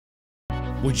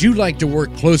Would you like to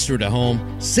work closer to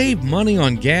home, save money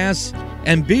on gas,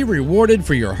 and be rewarded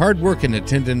for your hard work and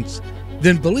attendance?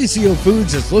 Then Bellisio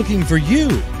Foods is looking for you.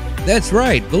 That's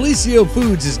right, Bellisio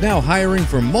Foods is now hiring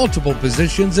for multiple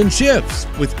positions and shifts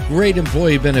with great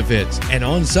employee benefits, an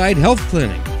on-site health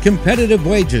clinic, competitive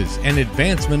wages, and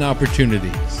advancement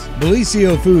opportunities.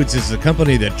 Bellisio Foods is a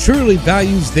company that truly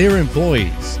values their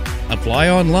employees. Apply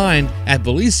online at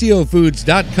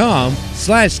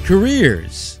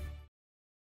belisiofoods.com/careers.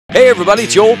 Hey everybody,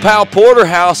 it's your old pal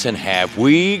Porterhouse, and have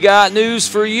we got news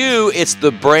for you? It's the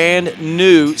brand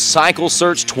new Cycle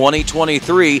Search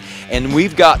 2023, and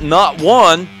we've got not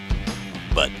one,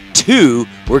 but two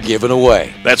we're giving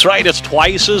away. That's right, it's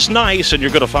twice as nice, and you're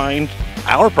going to find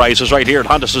our prices right here at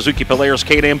Honda Suzuki Polaris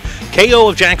Can-Am KO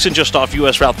of Jackson, just off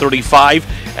US Route 35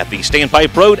 at the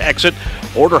Standpipe Road exit.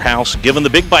 Porterhouse giving the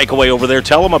big bike away over there.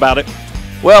 Tell them about it.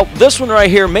 Well, this one right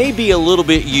here may be a little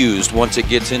bit used once it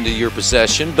gets into your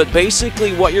possession, but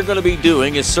basically what you're going to be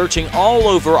doing is searching all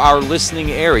over our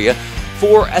listening area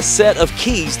for a set of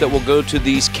keys that will go to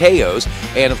these KOs.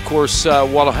 And of course,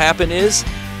 what will happen is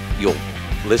you'll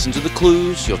listen to the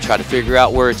clues, you'll try to figure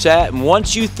out where it's at, and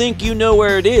once you think you know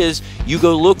where it is, you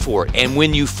go look for it. And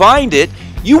when you find it,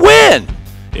 you win!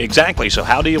 Exactly. So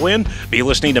how do you win? Be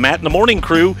listening to Matt and the Morning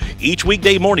Crew. Each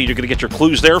weekday morning, you're going to get your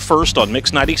clues there first on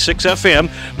Mix 96 FM.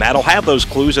 Matt will have those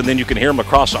clues, and then you can hear them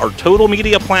across our total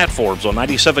media platforms on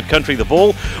 97 Country The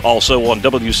Bull, also on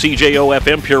WCJO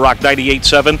FM, Pure Rock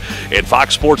 98.7, and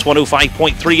Fox Sports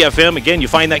 105.3 FM. Again, you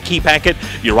find that key packet,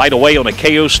 you're right away on a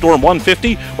KO Storm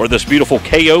 150 or this beautiful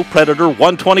KO Predator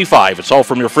 125. It's all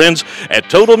from your friends at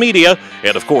Total Media,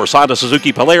 and of course, Honda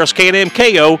Suzuki Polaris Can-Am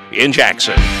KO in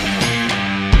Jackson.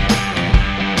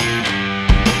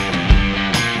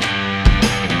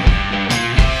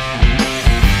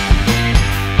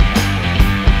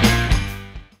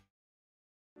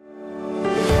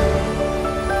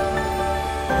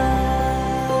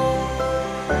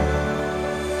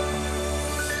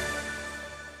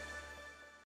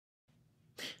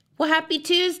 Well, happy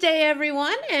Tuesday,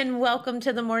 everyone, and welcome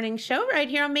to the morning show right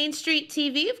here on Main Street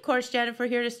TV. Of course, Jennifer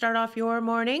here to start off your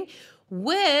morning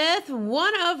with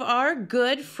one of our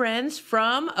good friends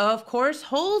from, of course,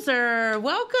 Holzer.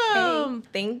 Welcome. Hey,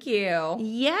 thank you.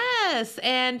 Yes,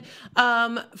 and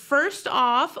first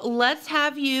off, let's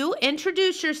have you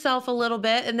introduce yourself a little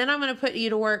bit, and then I'm going to put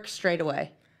you to work straight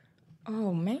away.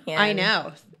 Oh, man. I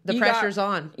know. The pressure's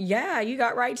on. Yeah, you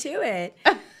got right to it.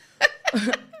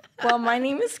 Well, my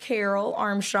name is Carole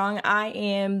Armstrong. I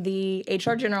am the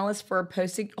HR Generalist for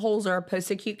Holzer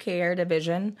Post-Acute Care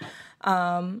Division.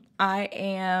 I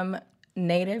am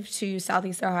native to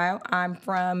Southeast Ohio. I'm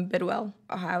from Bidwell,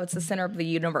 Ohio. It's the center of the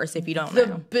universe, if you don't know.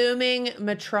 The booming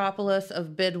metropolis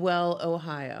of Bidwell,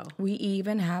 Ohio. We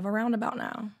even have a roundabout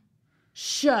now.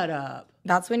 Shut up.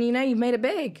 That's when you know you've made it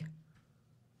big.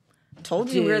 Told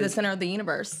you we're the center of the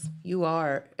universe. You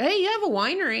are. Hey, you have a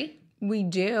winery. We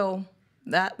do.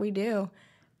 That we do.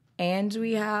 And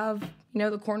we have,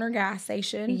 the corner gas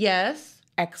station. Yes.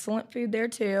 Excellent food there,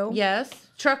 too. Yes.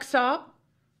 Truck stop.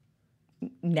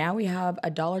 Now we have a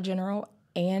Dollar General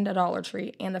and a Dollar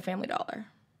Tree and a Family Dollar.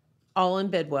 All in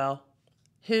Bidwell.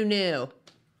 Who knew?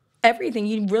 Everything.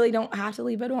 You really don't have to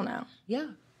leave Bidwell now. Yeah.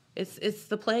 It's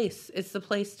the place. It's the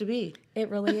place to be. It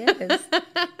really is.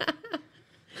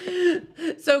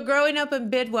 So growing up in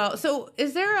Bidwell,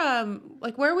 is there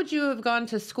where would you have gone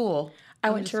to school? I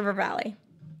went to River Valley.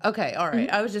 Okay, all right.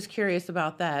 I was just curious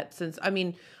about that since I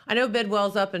know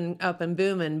Bidwell's up and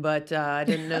booming, but I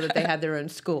didn't know that they had their own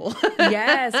school.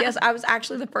 Yes. I was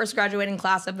actually the first graduating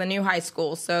class of the new high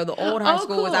school. So the old high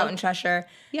school was out in Cheshire.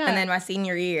 Yeah. And then my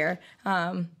senior year,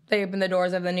 they opened the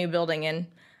doors of the new building, and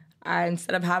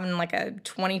instead of having like a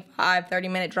 25,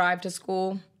 30-minute drive to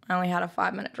school, I only had a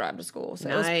 5-minute drive to school, so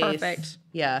nice. It was perfect.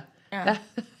 Yeah.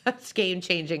 That's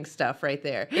game-changing stuff right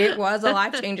there. It was a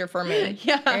life changer for me.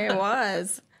 Yeah. It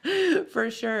was.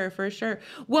 For sure.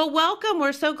 Well, welcome.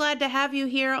 We're so glad to have you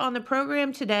here on the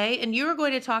program today, and you are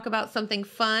going to talk about something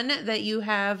fun that you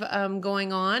have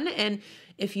going on, and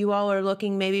if you all are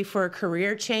looking maybe for a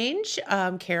career change,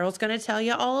 Carole's going to tell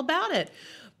you all about it.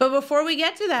 But before we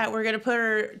get to that, we're going to put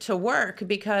her to work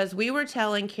because we were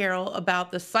telling Carole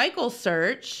about the Cycle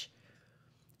Search,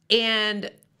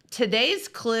 and today's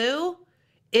clue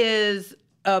is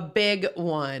a big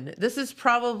one. This is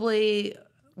probably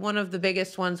one of the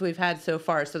biggest ones we've had so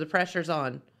far, so the pressure's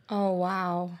on. Oh,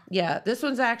 wow. Yeah, this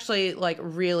one's actually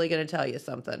really going to tell you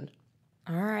something.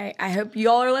 All right. I hope you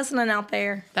all are listening out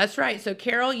there. That's right. So,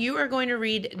 Carole, you are going to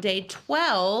read day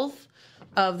 12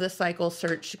 of the cycle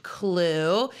search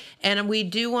clue. And we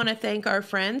do want to thank our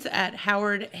friends at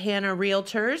Howard Hanna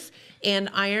Realtors and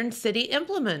Iron City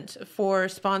Implement for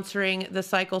sponsoring the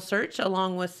cycle search,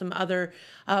 along with some other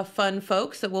fun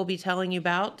folks that we'll be telling you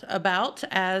about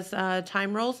as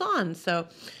time rolls on. So,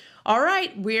 all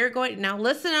right, we're going now.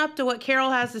 Listen up to what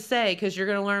Carole has to say, because you're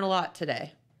going to learn a lot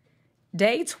today.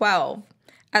 Day 12.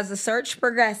 As the search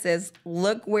progresses,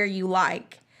 look where you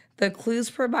like. The clues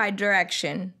provide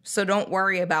direction, so don't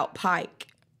worry about Pike.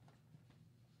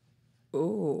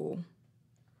 Ooh.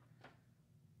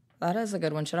 That is a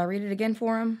good one. Should I read it again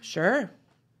for him? Sure.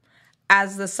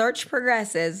 As the search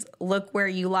progresses, look where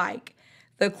you like.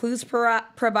 The clues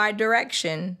provide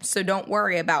direction, so don't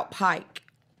worry about Pike.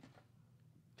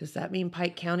 Does that mean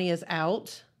Pike County is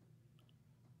out?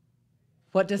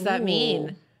 What does that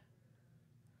mean?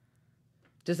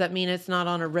 Does that mean it's not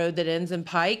on a road that ends in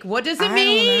Pike? What does it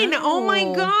mean? Oh my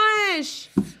gosh.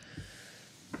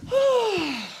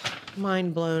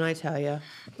 Mind blown, I tell you.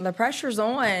 The pressure's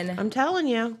on. I'm telling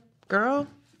you, girl.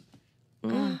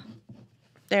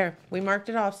 There, we marked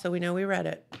it off so we know we read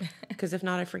it. Because if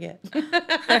not, I forget.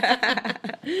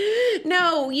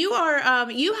 No, you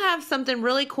have something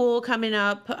really cool coming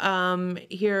up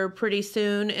here pretty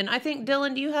soon. And I think,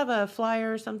 Dylan, do you have a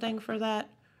flyer or something for that?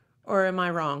 Or am I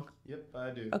wrong? Yep, I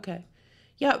do. Okay.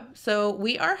 Yep. So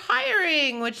we are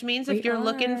hiring, which means if you're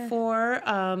looking for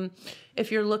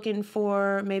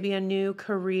maybe a new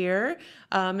career,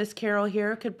 Miss Carole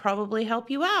here could probably help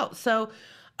you out. So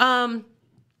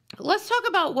let's talk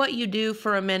about what you do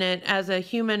for a minute as a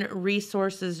human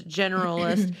resources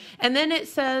generalist. And then it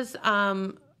says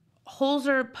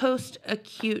Holzer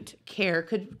post-acute care.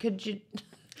 Could you...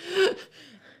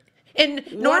 In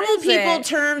normal people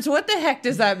terms, what the heck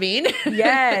does that mean?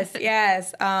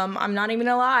 Yes. I'm not even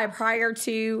gonna lie. Prior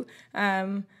to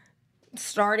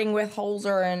starting with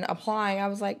Holzer and applying, I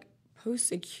was like,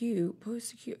 post-acute,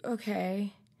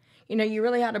 okay. You know, you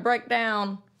really had to break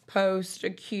down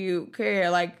post-acute care,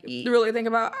 like really think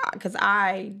about, because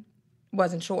I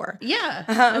wasn't sure. Yeah.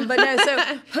 But no,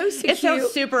 so post-acute. It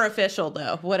sounds super official,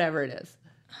 though, whatever it is.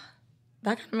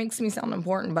 That kind of makes me sound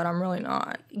important, but I'm really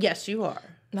not. Yes, you are.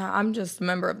 No, I'm just a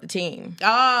member of the team.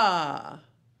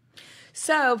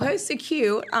 So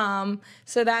post-acute,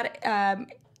 so that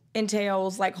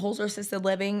entails like Holzer Assisted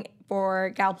Living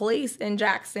for Gal Police in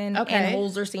Jackson and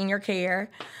Holzer Senior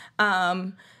Care.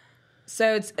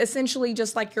 So it's essentially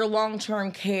just like your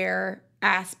long-term care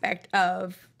aspect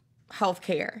of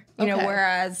healthcare. You know,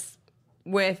 whereas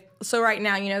so right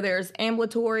now, you know, there's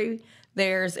ambulatory,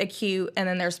 there's acute, and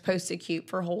then there's post-acute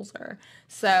for Holzer.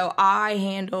 So I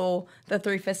handle the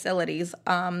 3 facilities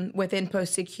within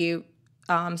post-acute.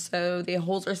 So the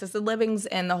Holzer Assisted Livings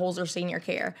and the Holzer Senior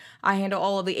Care. I handle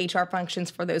all of the HR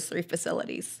functions for those 3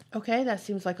 facilities. Okay, that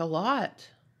seems like a lot.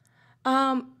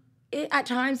 At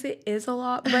times it is a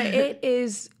lot, but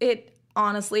it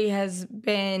honestly has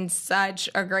been such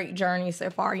a great journey so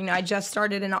far. You know, I just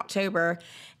started in October,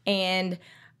 and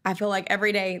I feel like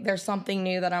every day there's something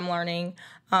new that I'm learning.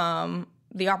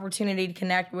 The opportunity to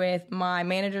connect with my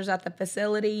managers at the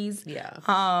facilities,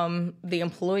 the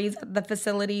employees at the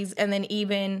facilities, and then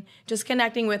even just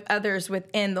connecting with others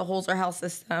within the Holzer Health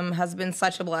System has been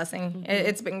such a blessing.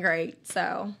 It's been great.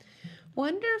 So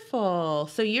wonderful.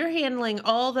 So you're handling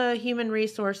all the human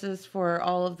resources for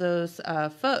all of those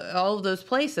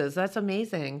places. That's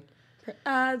amazing.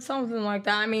 Something like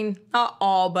that. I mean, not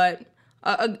all, but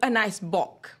a nice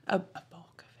bulk. A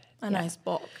bulk of it. A nice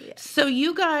bulk, yes. So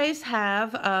you guys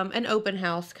have an open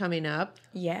house coming up.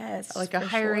 Yes. Like a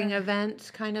hiring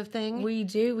event kind of thing? We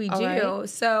do. Right.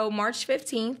 So March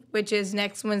 15th, which is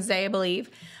next Wednesday, I believe,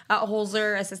 at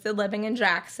Holzer Assisted Living in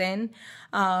Jackson,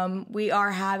 we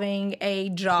are having a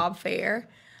job fair.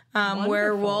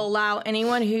 Where we'll allow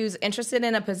anyone who's interested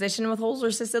in a position with Holzer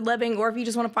Assisted Living, or if you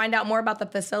just want to find out more about the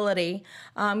facility,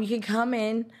 you can come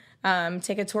in,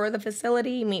 take a tour of the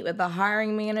facility, meet with the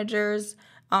hiring managers.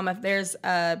 If there's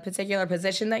a particular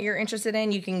position that you're interested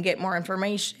in, you can get more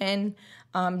information,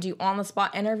 do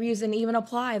on-the-spot interviews, and even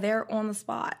apply there on the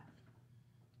spot.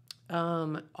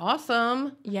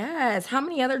 Awesome. Yes. How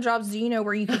many other jobs do you know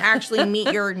where you can actually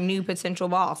meet your new potential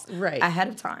boss ahead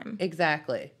of time?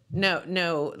 Exactly.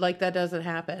 No, like that doesn't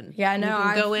happen. Yeah, no. You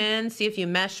can go in, see if you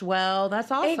mesh well. That's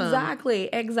awesome. Exactly.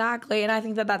 And I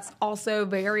think that that's also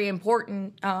very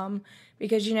important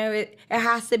because, you know, it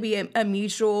has to be a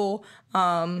mutual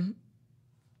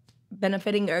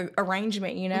benefiting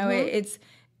arrangement. You know, it's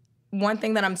one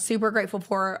thing that I'm super grateful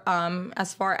for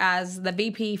as far as the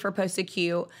VP for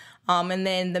post-acute and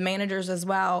then the managers as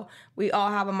well. We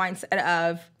all have a mindset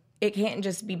of it can't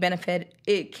just be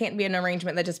it can't be an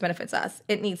arrangement that just benefits us.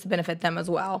 It needs to benefit them as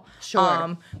well.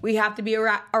 Sure. We have to be a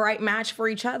right match for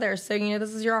each other. So,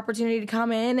 this is your opportunity to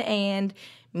come in and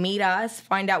meet us,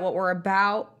 find out what we're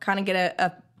about, kind of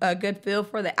get a good feel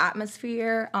for the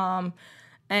atmosphere,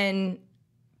 and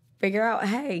figure out,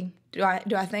 hey, do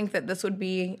I think that this would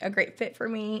be a great fit for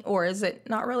me, or is it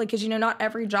not really? Because, not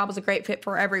every job is a great fit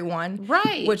for everyone.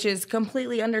 Right. Which is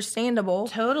completely understandable.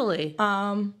 Totally.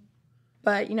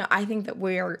 But, I think that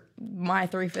my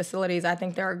 3 facilities, I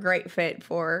think they're a great fit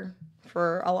for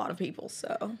a lot of people.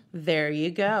 So there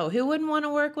you go. Who wouldn't want to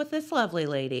work with this lovely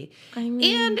lady? I mean,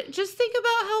 and just think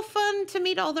about how fun to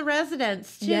meet all the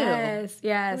residents, too. Yes.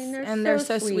 I mean, they're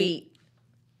so sweet.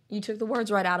 You took the words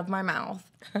right out of my mouth.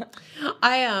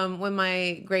 When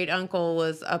my great uncle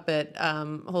was up at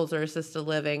Holzer Assisted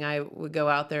Living, I would go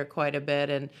out there quite a bit,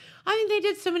 and I mean, they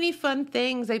did so many fun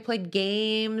things. They played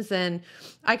games, and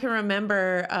I can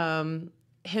remember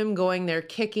him going there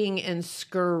kicking and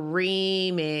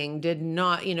screaming. Didn't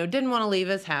want to leave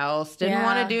his house. Didn't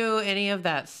want to do any of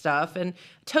that stuff, and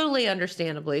totally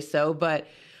understandably so. But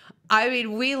I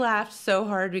mean, we laughed so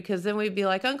hard because then we'd be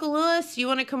like, Uncle Lewis, you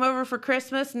want to come over for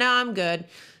Christmas? No, I'm good.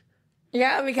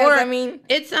 Yeah, because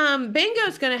it's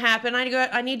bingo's going to happen.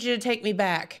 I need you to take me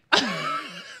back.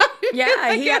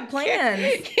 Yeah, he had plans.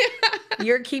 Yeah.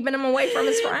 You're keeping him away from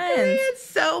his friends. We had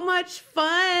so much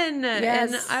fun.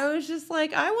 Yes. And I was just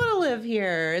like, I want to live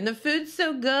here. And the food's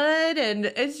so good, and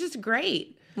it's just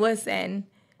great. Listen,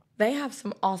 they have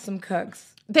some awesome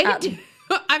cooks. They do.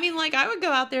 I mean, I would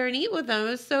go out there and eat with them. It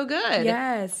was so good.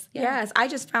 Yes. I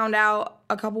just found out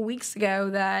a couple weeks ago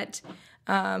that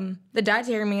the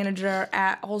dietary manager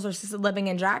at Holzer Assisted Living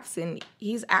in Jackson,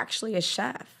 he's actually a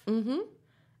chef. Mm-hmm.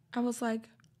 I was like,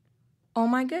 oh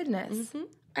my goodness. Mm-hmm.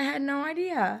 I had no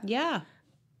idea. Yeah.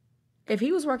 If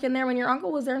he was working there when your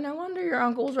uncle was there, no wonder your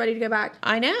uncle was ready to go back.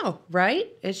 I know, right?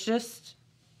 It's just...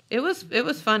 It was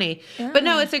funny. Yeah. But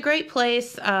no, it's a great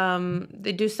place.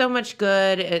 They do so much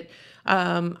good.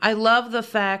 I love the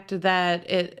fact that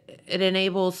it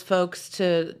enables folks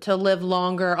to live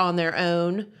longer on their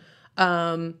own.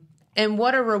 And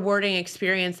what a rewarding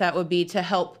experience that would be to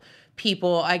help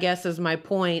people, I guess is my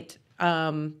point,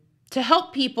 to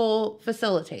help people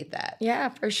facilitate that. Yeah,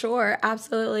 for sure.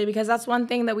 Absolutely. Because that's one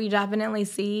thing that we definitely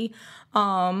see,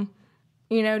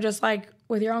 just like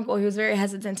with your uncle, he was very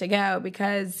hesitant to go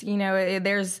because,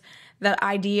 there's that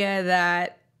idea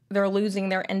that they're losing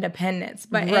their independence.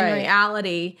 But in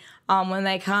reality, when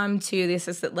they come to the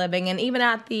assisted living and even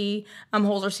at the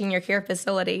Holzer Senior Care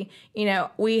Facility,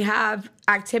 we have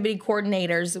activity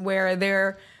coordinators where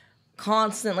they're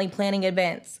constantly planning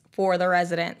events for the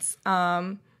residents.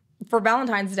 For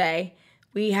Valentine's Day,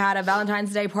 we had a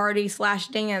Valentine's Day party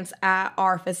 / dance at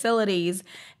our facilities,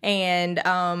 and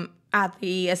at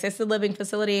the assisted living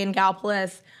facility in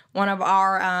Gallipolis, one of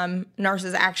our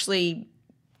nurses actually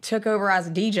took over as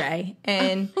a DJ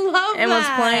and was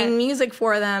playing music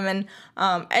for them. And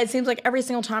it seems like every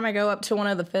single time I go up to one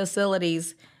of the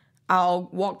facilities, I'll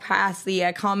walk past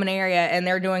the common area and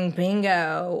they're doing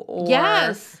bingo.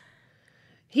 Yes.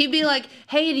 He'd be like,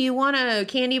 hey, do you want a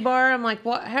candy bar? I'm like,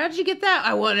 what? How'd you get that?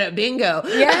 I want a bingo.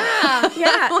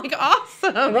 Yeah. Like,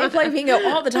 awesome. They play bingo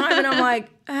all the time. And I'm like,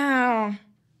 oh,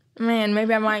 man,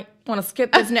 maybe I might want to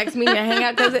skip this next meeting to hang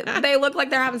out because they look like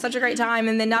they're having such a great time.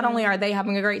 And then not only are they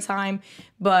having a great time,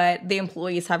 but the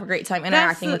employees have a great time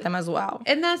interacting with them as well.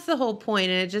 And that's the whole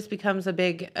point. And it just becomes a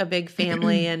big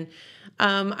family. And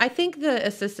I think the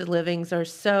assisted livings are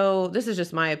so, this is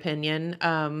just my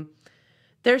opinion,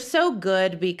 they're so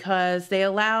good because they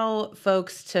allow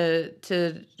folks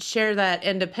to share that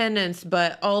independence,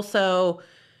 but also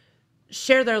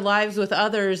share their lives with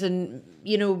others and,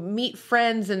 meet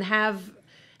friends and have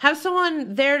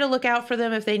someone there to look out for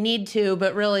them if they need to,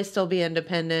 but really still be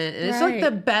independent. And it's like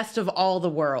the best of all the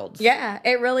worlds. Yeah,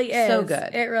 it really is. So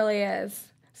good. It really is.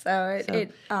 So who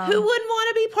wouldn't want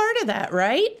to be part of that,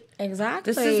 right?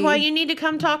 Exactly. This is why you need to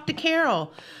come talk to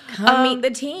Carole. Come meet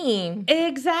the team.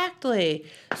 Exactly.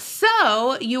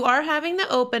 So you are having the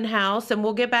open house, and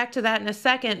we'll get back to that in a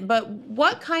second. But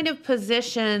what kind of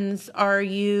positions are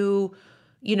you,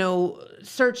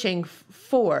 searching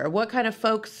for? What kind of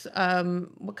folks,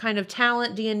 what kind of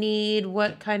talent do you need?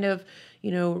 What kind of,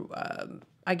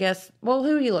 I guess,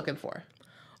 who are you looking for?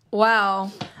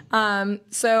 Well,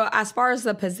 so as far as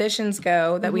the positions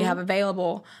go that we have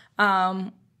available,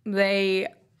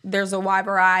 there's a wide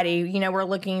variety. We're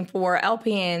looking for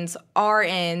LPNs,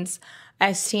 RNs,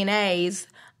 STNAs,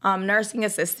 nursing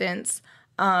assistants,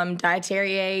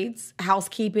 dietary aides,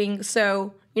 housekeeping.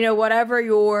 So, whatever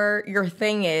your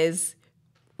thing is,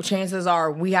 chances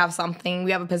are we have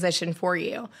a position for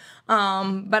you.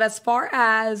 But as far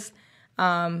as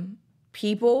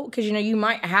people, because, you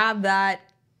might have that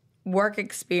work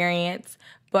experience,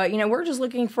 but, we're just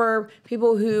looking for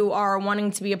people who are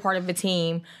wanting to be a part of the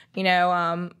team,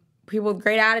 people with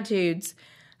great attitudes,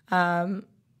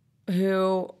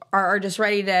 who are just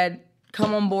ready to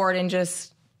come on board and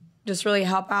just really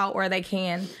help out where they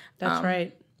can. That's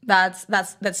right.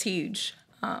 That's huge.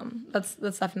 That's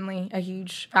definitely a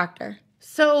huge factor.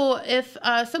 So if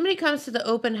somebody comes to the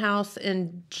open house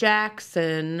in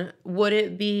Jackson, would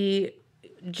it be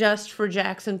just for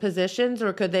Jackson positions,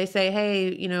 or could they say,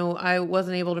 hey, I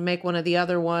wasn't able to make one of the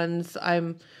other ones.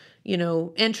 I'm,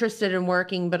 interested in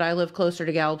working, but I live closer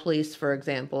to Gallipolis, for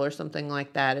example, or something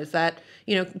like that. Is that,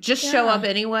 just show up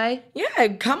anyway? Yeah,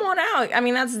 come on out. I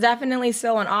mean, that's definitely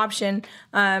still an option.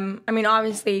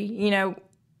 Obviously,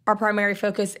 our primary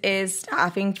focus is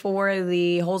staffing for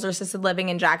the Holzer Assisted Living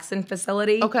in Jackson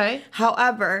facility. Okay.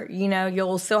 However,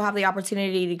 you'll still have the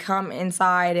opportunity to come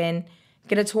inside and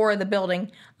get a tour of the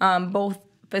building. Both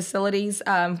facilities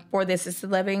for the assisted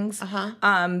livings,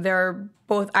 they're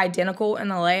both identical in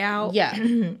the layout. Yeah.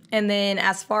 And then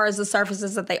as far as the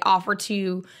services that they offer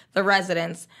to the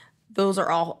residents, those are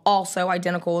all also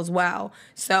identical as well.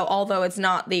 So although it's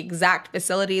not the exact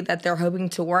facility that they're hoping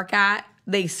to work at,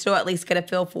 they still at least get a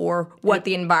feel for what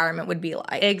the environment would be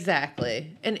like.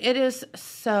 Exactly. And it is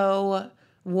so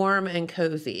warm and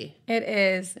cozy. It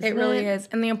is. It really is.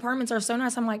 And the apartments are so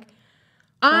nice. I'm like,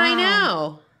 I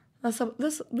wow. know.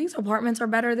 These apartments are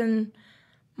better than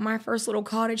my first little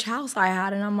cottage house I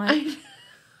had. And I'm like,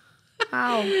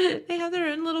 wow. They have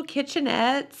their own little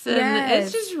kitchenettes. And Yes.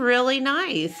 it's just really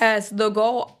nice. Yes, the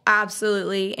goal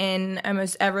absolutely in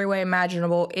almost every way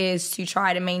imaginable is to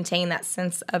try to maintain that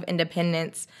sense of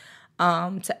independence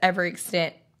to every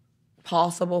extent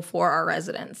possible for our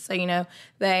residents. So,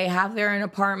 they have their own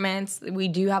apartments. We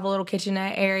do have a little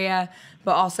kitchenette area,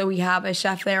 but also we have a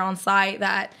chef there on site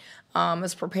that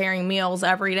is preparing meals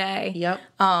every day. Yep.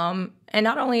 And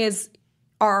not only is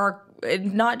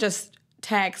not just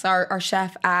Tex, our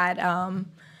chef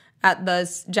at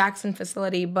the Jackson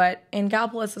facility, but in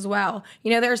Gallipolis as well.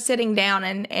 They're sitting down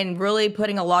and really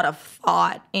putting a lot of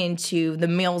thought into the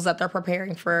meals that they're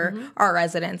preparing for our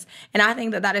residents. And I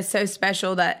think that is so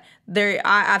special that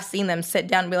I've seen them sit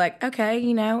down and be like, okay,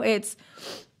 it's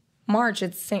March,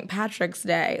 it's St. Patrick's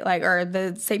Day, or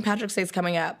the St. Patrick's Day is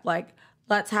coming up.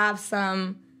 Let's have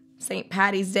some St.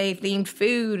 Patty's Day themed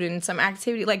food and some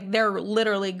activity. They're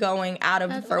literally going out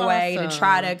of their way to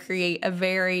try to create a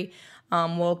very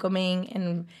welcoming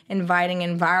and inviting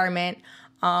environment,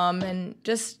 and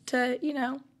just to,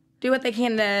 do what they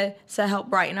can to help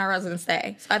brighten our residents'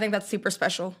 day. So I think that's super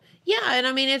special. Yeah, and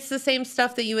I mean, it's the same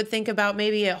stuff that you would think about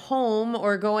maybe at home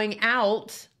or going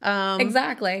out.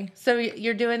 Exactly. So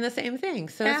you're doing the same thing.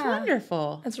 So it's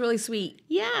wonderful. That's really sweet.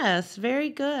 Yes, very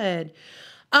good.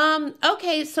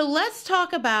 Okay, so let's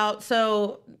talk about,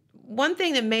 one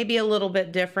thing that may be a little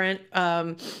bit different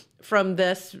from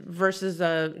this versus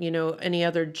any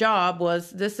other job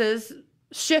was this is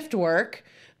shift work,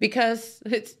 because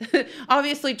it's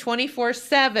obviously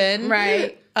 24/7.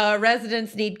 Right.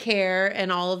 Residents need care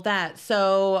and all of that.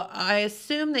 So I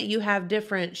assume that you have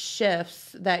different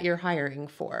shifts that you're hiring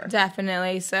for.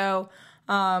 Definitely. So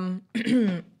at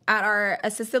our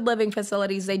assisted living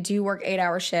facilities, they do work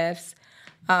 8-hour shifts.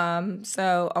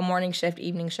 So a morning shift,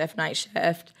 evening shift, night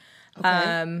shift.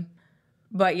 Okay.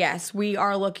 But yes, we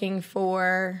are looking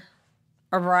for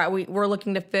a variety. We're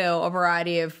looking to fill a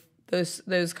variety of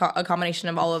a combination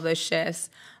of all of those shifts.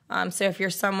 So if you're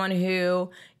someone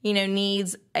who,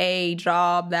 needs a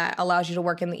job that allows you to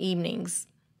work in the evenings,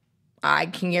 I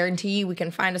can guarantee you we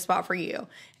can find a spot for you.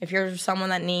 If you're someone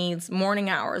that needs morning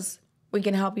hours, we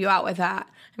can help you out with that.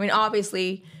 I mean,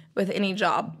 obviously, with any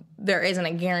job, there isn't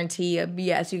a guarantee of,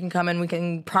 yes, you can come in, we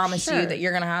can promise you that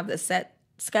you're going to have this set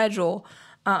schedule.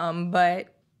 But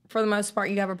for the most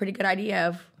part, you have a pretty good idea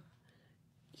of.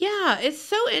 Yeah, it's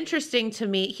so interesting to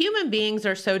me. Human beings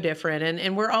are so different,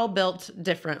 and we're all built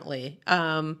differently.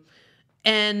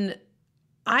 And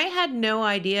I had no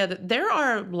idea that there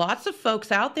are lots of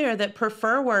folks out there that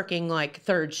prefer working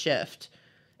third shift.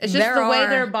 It's just the way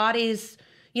their bodies,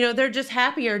 they're just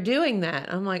happier doing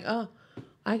that. I'm like, oh,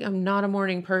 I'm not a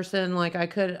morning person. I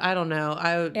don't know.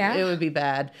 It would be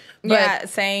bad. But, yeah,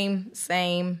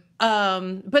 same.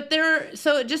 But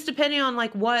so just depending on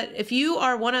if you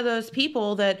are one of those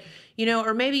people that,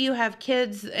 or maybe you have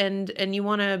kids and you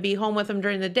want to be home with them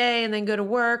during the day and then go to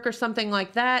work or something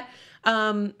like that,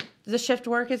 the shift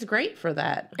work is great for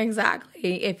that.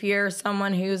 Exactly. If you're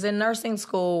someone who's in nursing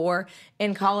school or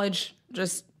in college,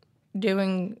 just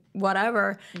doing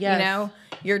whatever, Yes. you know,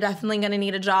 you're definitely going to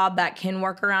need a job that can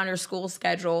work around your school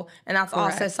schedule. And that's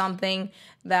also Correct. something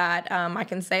that I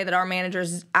can say that our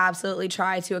managers absolutely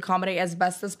try to accommodate as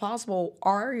best as possible.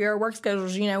 Are your work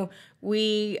schedules, you know,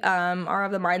 we are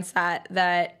of the mindset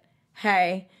that,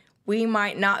 hey, we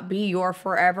might not be your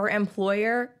forever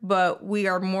employer, but we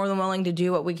are more than willing to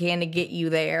do what we can to get you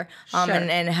there Sure.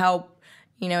 and help,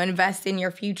 you know, invest in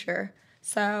your future.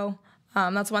 So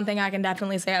that's one thing I can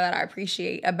definitely say that I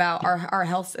appreciate about our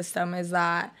health system is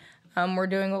that we're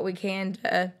doing what we can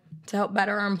to help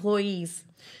better our employees.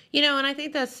 You know, and I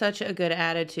think that's such a good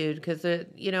attitude because,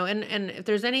 you know, and if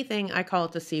there's anything, I call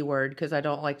it the C word because I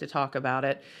don't like to talk about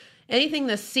it. Anything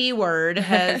the C word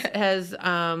has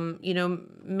you know,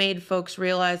 made folks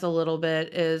realize a little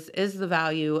bit is the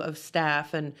value of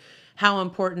staff and how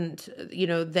important, you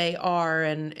know, they are.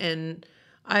 And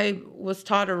I was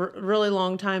taught a really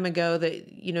long time ago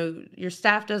that, you know, your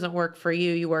staff doesn't work for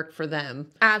you, you work for them.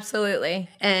 Absolutely.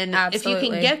 And Absolutely. if you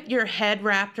can get your head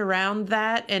wrapped around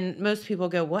that, and most people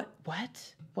go, what?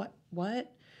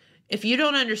 If you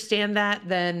don't understand that,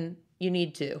 then you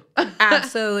need to.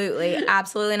 Absolutely. And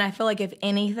I feel like if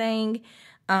anything,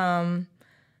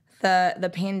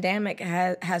 the pandemic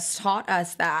has taught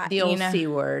us that. The old you know? C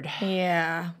word.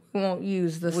 Yeah. We won't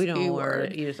use the We C don't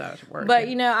word. use that word. But,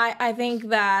 you know, I think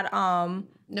that... no,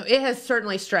 it has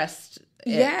certainly stressed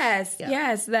it.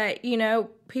 Yes, that, you know,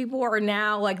 people are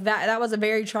now like that was a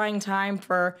very trying time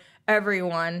for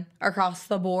everyone across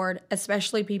the board,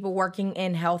 especially people working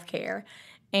in healthcare.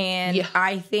 And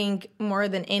I think more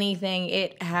than anything,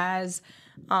 it has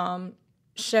shown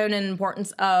an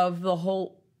importance of the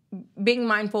whole, being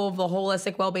mindful of the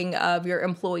holistic well-being of your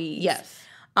employees. Yes.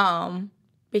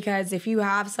 Because if you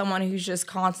have someone who's just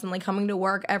constantly coming to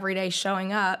work every day,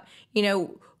 showing up, you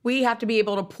know, we have to be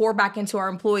able to pour back into our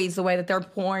employees the way that they're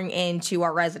pouring into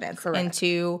our residents,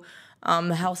 into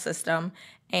the health system.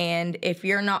 And if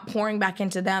you're not pouring back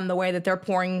into them the way that they're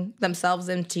pouring themselves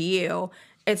into you,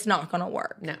 it's not going to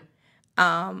work. No.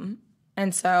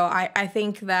 And so I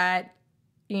think that,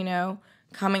 you know,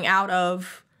 coming out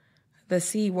of the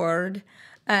C word,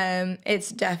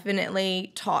 it's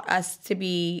definitely taught us to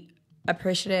be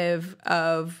appreciative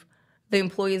of the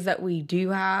employees that we do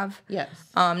have. Yes.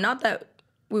 Not that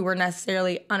we were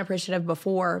necessarily unappreciative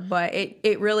before, but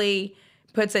it really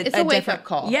puts It's a wake-up different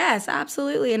call. Yes,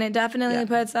 absolutely. And it definitely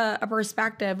puts a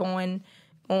perspective on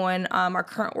our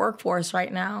current workforce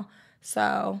right now.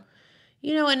 So,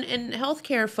 you know, and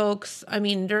healthcare folks, I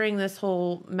mean, during this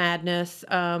whole madness,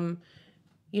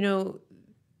 you know,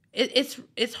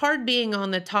 it's hard being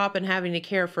on the top and having to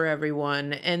care for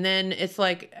everyone. And then it's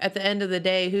like at the end of the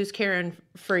day, who's caring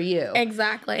for you?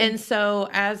 exactly. And so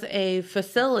as a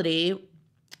facility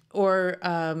or,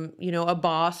 you know, a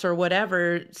boss or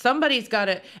whatever, somebody's got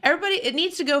to, it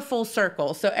needs to go full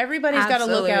circle. So everybody's got to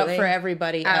look out for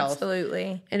everybody else.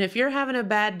 Absolutely. And if you're having a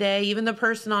bad day, even the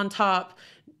person on top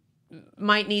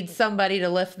might need somebody to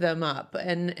lift them up.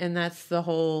 And that's the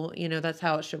whole, you know, that's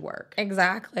how it should work.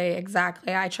 Exactly.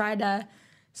 I try to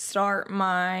start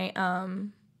my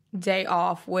day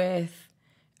off with,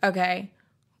 okay,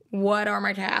 what are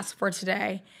my tasks for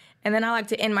today? And then I like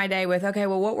to end my day with, okay,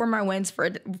 well, what were my wins for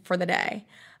the day?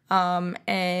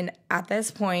 And at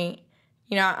this point,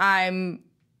 you know,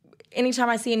 anytime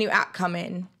I see a new app come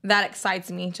in, that excites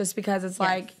me just because it's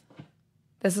like,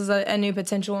 this is a new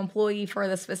potential employee for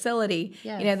this facility.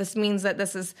 Yes. You know, this means that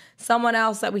this is someone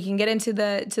else that we can get into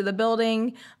the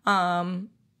building,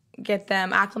 get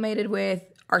them acclimated with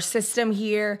our system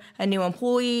here, a new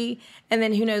employee, and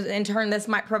then who knows, in turn, this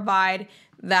might provide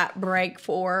that break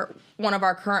for one of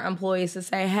our current employees to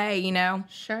say, hey, you know,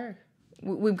 Sure.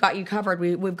 we've got you covered.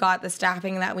 We've got the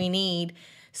staffing that we need.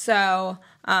 So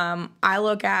I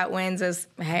look at wins as,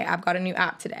 hey, I've got a new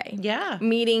app today. Yeah.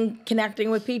 Meeting,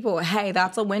 connecting with people. Hey,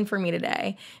 that's a win for me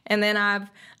today. And then I've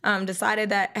decided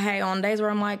that, hey, on days where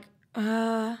I'm like,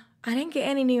 I didn't get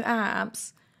any new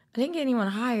apps. I didn't get anyone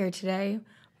hired today.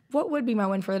 What would be my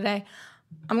win for the day?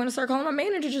 I'm going to start calling my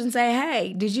managers and say,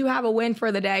 hey, did you have a win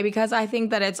for the day? Because I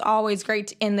think that it's always great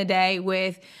to end the day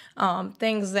with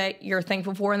things that you're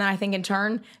thankful for. And then I think in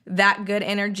turn, that good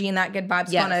energy and that good vibe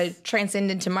is going to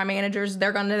transcend into my managers.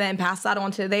 They're going to then pass that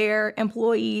on to their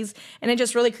employees. And it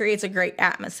just really creates a great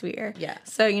atmosphere. Yeah.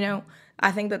 So, you know,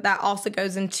 I think that also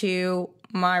goes into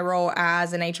my role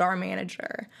as an HR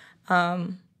manager.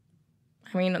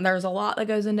 I mean, there's a lot that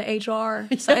goes into HR.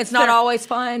 So it's not always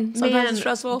fun. Sometimes it's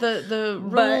stressful. The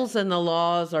rules and the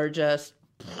laws are just...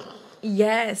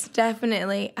 Yes,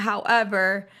 definitely.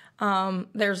 However,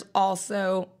 there's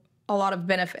also a lot of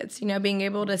benefits. You know, being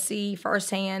able to see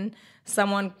firsthand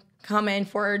someone come in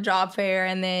for a job fair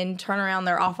and then turn around,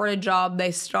 they're offered a job,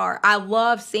 they start. I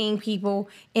love seeing people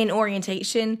in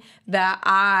orientation that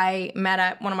I met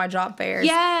at one of my job fairs.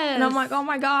 Yes. And I'm like, oh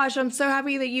my gosh, I'm so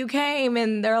happy that you came.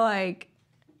 And they're like,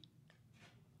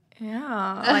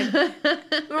 yeah. Like,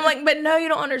 I'm like, but no, you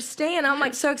don't understand. I'm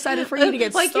like so excited for you to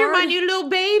get like started. you're my new little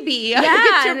baby. Yeah,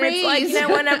 Get your and it's like, raise. you know,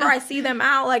 whenever I see them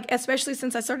out, like, especially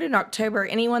since I started in October,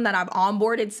 anyone that I've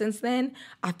onboarded since then,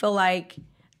 I feel like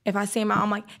if I see them out, I'm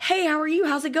like, hey, how are you?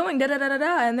 How's it going? Da da da da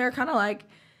da. And they're kind of like,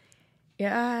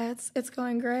 yeah, it's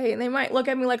going great. And they might look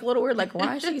at me like a little weird, like,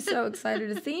 why is she so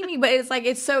excited to see me? But it's like,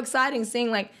 it's so exciting seeing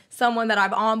like someone that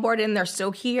I've onboarded and they're still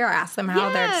here. I ask them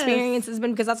how their experience has been,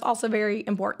 because that's also very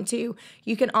important too.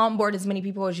 You can onboard as many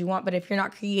people as you want, but if you're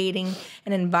not creating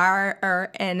an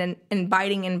an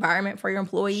inviting environment for your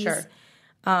employees,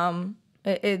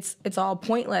 it's all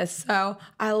pointless. So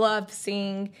I love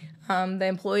seeing the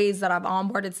employees that I've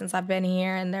onboarded since I've been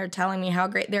here, and they're telling me how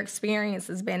great their experience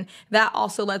has been. That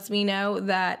also lets me know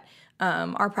that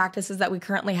our practices that we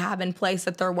currently have in place,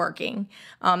 that they're working.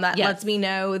 That lets me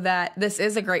know that this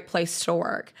is a great place to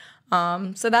work.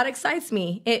 So that excites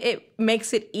me. It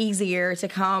makes it easier to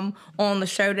come on the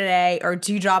show today or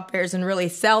do job fairs and really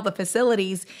sell the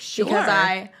facilities, because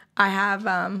I have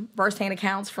firsthand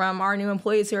accounts from our new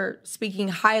employees who are speaking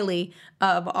highly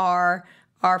of our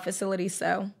facilities.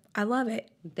 So I love it.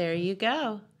 There you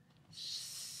go.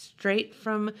 Straight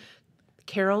from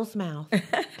Carole's mouth.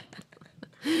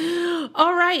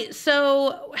 All right.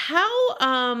 So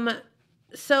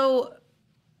so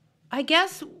I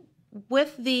guess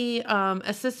with the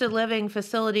assisted living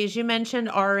facilities, you mentioned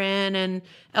RN and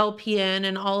LPN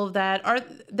and all of that.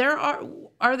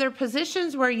 Are there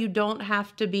positions where you don't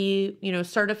have to be,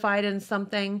 certified in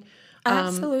something?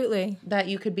 Absolutely. That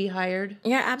you could be hired?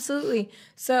 Yeah, absolutely.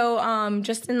 So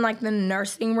just in like the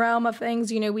nursing realm of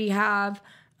things, we have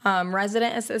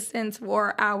resident assistants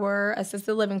for our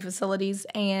assisted living facilities,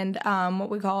 and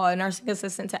what we call a nursing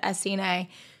assistant to SCNA.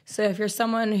 So if you're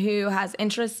someone who has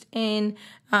interest in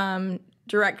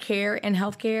direct care and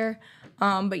healthcare,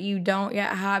 but you don't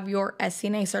yet have your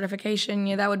SCNA certification,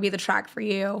 that would be the track for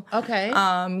you. Okay.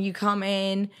 You come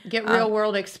in, get real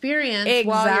world experience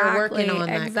while you're working on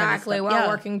that. Exactly, kind of while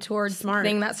working towards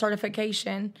getting that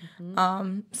certification.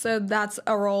 So that's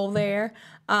a role there.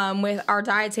 With our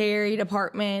dietary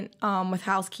department, with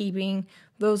housekeeping,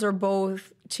 those are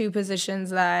both two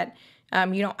positions that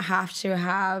you don't have to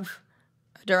have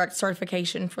a direct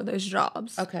certification for those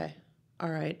jobs. Okay. All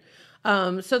right.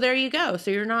 So there you go. So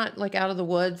you're not like out of the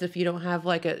woods if you don't have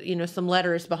like some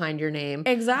letters behind your name.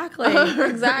 Exactly.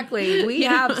 Exactly. We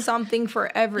have something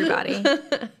for everybody.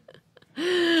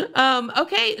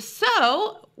 Okay.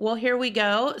 So, here we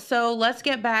go. So let's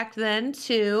get back then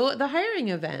to the hiring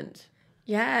event.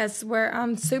 Yes,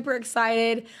 I'm super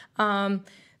excited.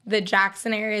 The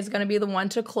Jackson area is going to be the one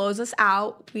to close us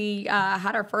out. We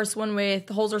had our first one with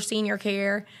Holzer Senior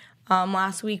Care.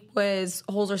 Last week was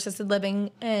Holzer Assisted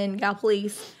Living and Gal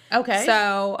Police. Okay.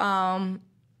 So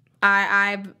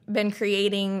I've been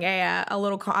creating a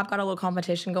little. I've got a little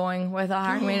competition going with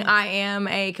hiring. I mean, I am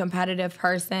a competitive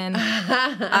person.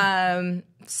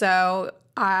 So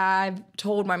I've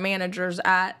told my managers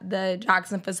at the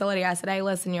Jackson facility. I said, "Hey,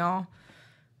 listen, y'all.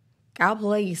 Gal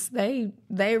Police,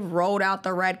 they rolled out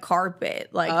the red carpet.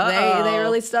 Like they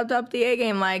really stepped up the A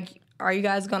game. Like, are you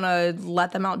guys gonna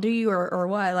let them outdo you or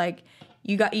what? Like,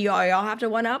 y'all have to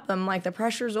one up them. Like, the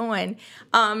pressure's on.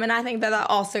 And I think that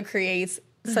also creates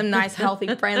some nice,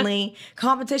 healthy, friendly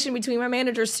competition between my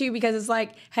managers too, because it's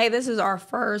like, hey, this is our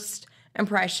first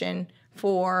impression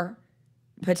for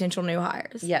potential new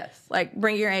hires. Yes. Like,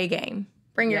 bring your A game.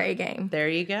 Bring your A game. There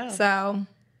you go. So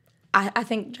I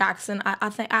think Jackson, I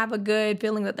think I have a good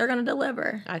feeling that they're going to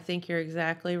deliver. I think you're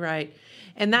exactly right.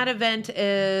 And that event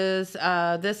is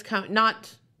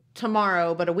not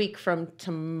tomorrow, but a week from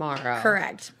tomorrow.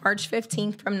 Correct. March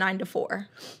 15th from 9 to 4.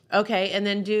 Okay. And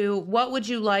then what would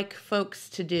you like folks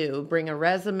to do? Bring a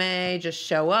resume, just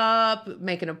show up,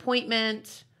 make an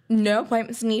appointment? No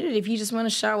appointments needed. If you just want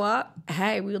to show up,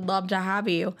 hey, we would love to have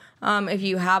you. If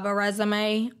you have a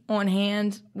resume on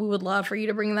hand, we would love for you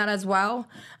to bring that as well.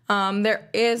 There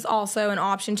is also an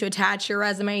option to attach your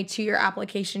resume to your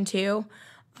application too.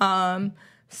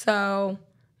 So,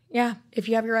 yeah, if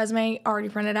you have your resume already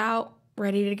printed out,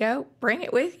 ready to go, bring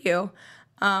it with you.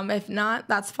 If not,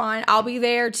 that's fine. I'll be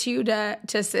there too to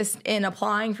assist in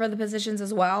applying for the positions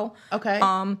as well. Okay.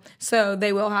 So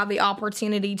they will have the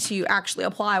opportunity to actually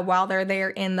apply while they're there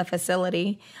in the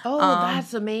facility. Oh,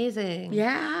 that's amazing.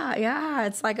 Yeah.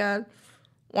 It's like a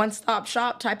one-stop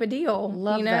shop type of deal.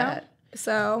 Love that.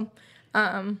 So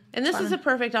And this is a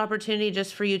perfect opportunity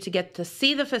just for you to get to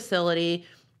see the facility,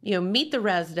 meet the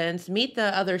residents, meet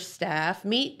the other staff,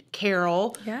 meet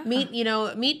Carole,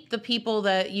 meet the people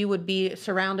that you would be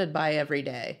surrounded by every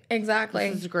day. Exactly.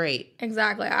 This is great.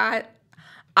 Exactly.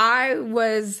 I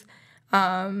was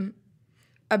a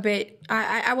bit,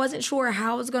 I wasn't sure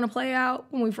how it was going to play out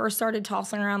when we first started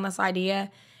tossing around this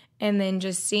idea, and then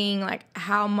just seeing like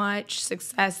how much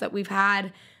success that we've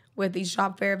had with these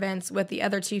job fair events with the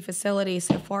other 2 facilities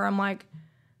so far. I'm like,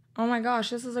 oh my gosh,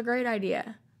 this is a great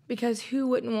idea. Because who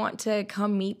wouldn't want to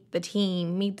come meet the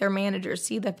team, meet their manager,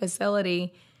 see the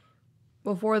facility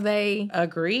before they...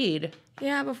 Agreed.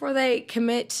 Yeah, before they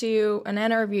commit to an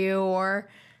interview or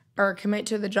commit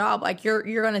to the job. Like, you're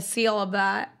going to see all of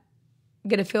that,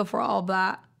 get a feel for all of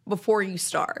that before you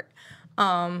start.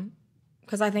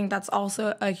 Because I think that's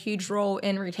also a huge role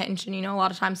in retention. A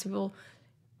lot of times people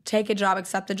take a job,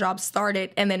 accept the job, start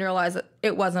it, and then realize that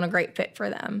it wasn't a great fit for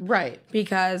them. Right.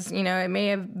 Because,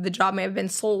 the job may have been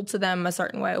sold to them a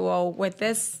certain way. Well, with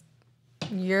this,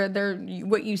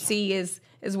 what you see is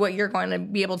what you're going to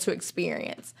be able to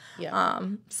experience. Yeah.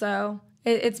 So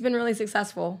it's been really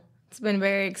successful. It's been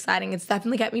very exciting. It's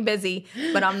definitely kept me busy,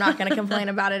 but I'm not going to complain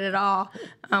about it at all.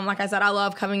 Like I said, I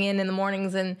love coming in the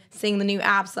mornings and seeing the new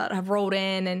apps that have rolled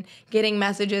in and getting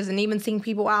messages and even seeing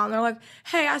people out. And they're like,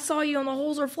 hey, I saw you on the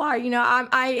Holzer flyer.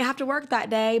 I have to work that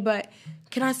day, but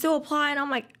can I still apply? And I'm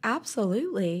like,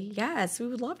 absolutely. Yes, we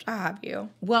would love to have you.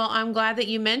 Well, I'm glad that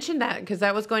you mentioned that, because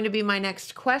that was going to be my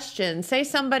next question. Say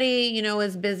somebody,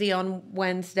 is busy on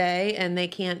Wednesday and they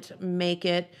can't make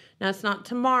it. Now, it's not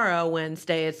tomorrow,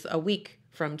 Wednesday. It's a week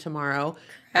from tomorrow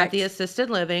at the assisted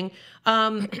living.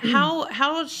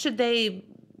 What should they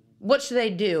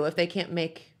do if they can't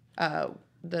make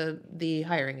the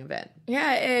hiring event?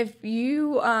 Yeah, if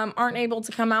you aren't able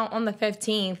to come out on the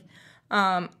 15th,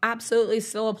 absolutely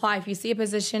still apply. If you see a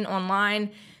position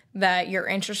online that you're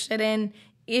interested in,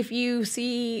 if you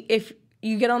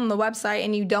get on the website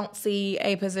and you don't see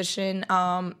a position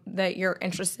that you're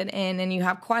interested in and you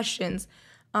have questions,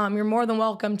 you're more than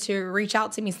welcome to reach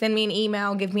out to me, send me an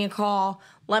email, give me a call,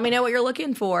 let me know what you're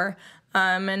looking for,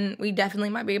 and we definitely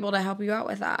might be able to help you out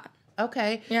with that.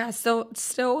 Okay. Yeah,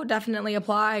 still definitely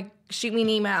apply. Shoot me an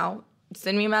email,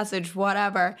 send me a message,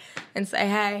 whatever, and say,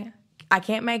 hey, I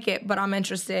can't make it, but I'm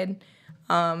interested.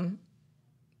 Love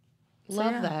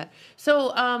that. So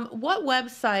what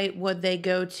website would they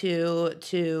go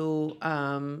to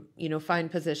find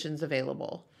positions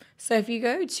available? So if you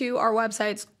go to our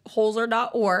website,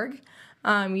 holzer.org,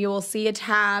 you will see a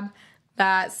tab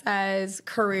that says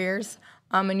careers,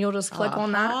 and you'll just click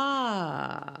on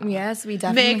that. Yes, we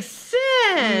definitely... Makes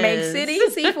sense. Makes it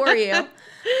easy for you.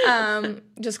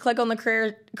 Just click on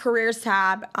the careers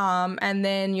tab, and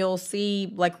then you'll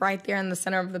see, like right there in the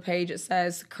center of the page, it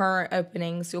says current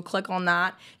openings. You'll click on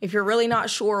that. If you're really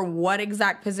not sure what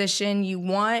exact position you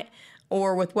want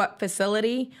or with what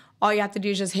facility, all you have to do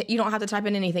is just hit, you don't have to type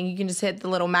in anything. You can just hit the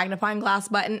little magnifying glass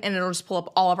button and it'll just pull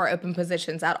up all of our open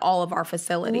positions at all of our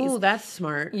facilities. Ooh, that's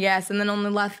smart. Yes, and then on the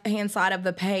left-hand side of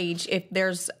the page, if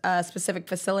there's a specific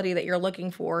facility that you're looking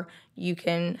for, you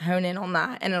can hone in on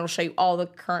that and it'll show you all the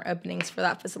current openings for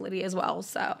that facility as well.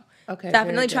 So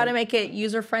definitely try to make it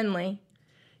user-friendly.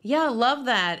 Yeah, love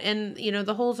that. And,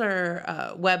 the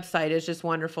Holzer website is just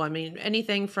wonderful. I mean,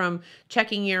 anything from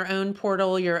checking your own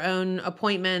portal, your own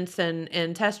appointments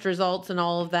and test results and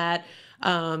all of that.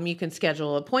 You can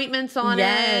schedule appointments on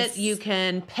it. You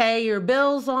can pay your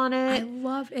bills on it. I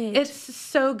love it. It's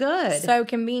so good. So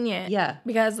convenient. Yeah.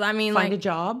 Because, Find a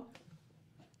job.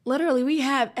 Literally, we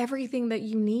have everything that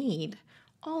you need.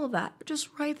 All of that. Just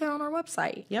right there on our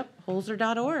website. Yep,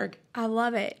 holzer.org. I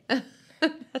love it.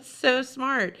 That's so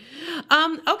smart.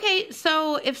 Okay,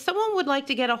 so if someone would like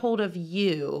to get a hold of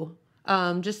you,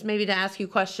 just maybe to ask you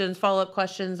questions, follow-up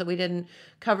questions that we didn't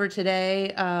cover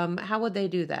today, how would they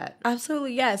do that?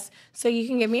 Absolutely, yes. So you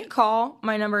can give me a call.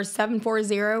 My number is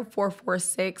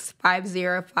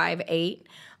 740-446-5058.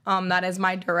 That is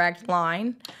my direct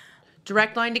line.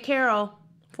 Direct line to Carole.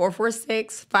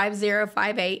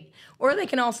 446-5058. Or they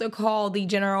can also call the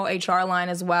general HR line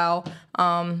as well.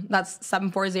 That's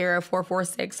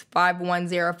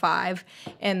 740-446-5105.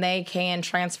 And they can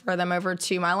transfer them over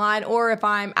to my line. Or if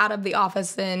I'm out of the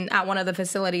office and at one of the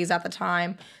facilities at the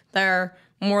time, they're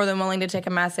more than willing to take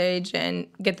a message and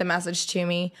get the message to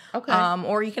me. Okay.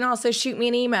 Or you can also shoot me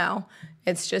an email.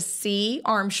 It's just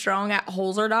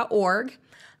carmstrong@holzer.org.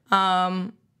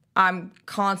 I'm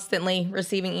constantly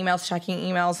receiving emails, checking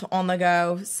emails on the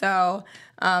go. So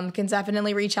can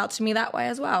definitely reach out to me that way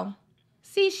as well.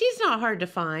 See, she's not hard to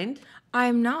find.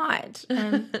 I'm not.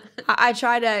 And I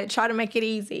try to make it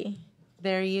easy.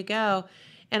 There you go.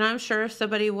 And I'm sure if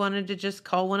somebody wanted to just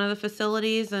call one of the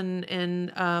facilities and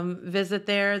visit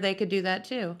there, they could do that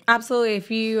too. Absolutely.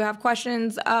 If you have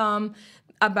questions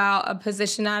about a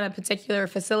position at a particular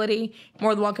facility,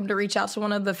 more than welcome to reach out to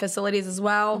one of the facilities as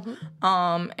well,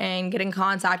 and get in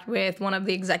contact with one of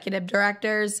the executive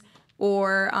directors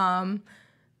or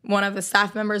one of the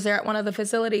staff members there at one of the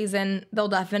facilities, and they'll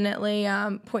definitely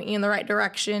point you in the right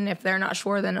direction. If they're not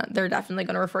sure, then they're definitely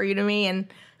going to refer you to me, and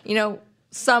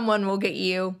someone will get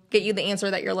you the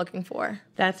answer that you're looking for.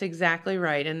 That's exactly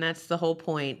right, and that's the whole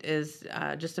point, is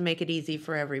just to make it easy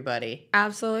for everybody.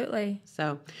 Absolutely.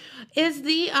 So, is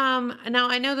the now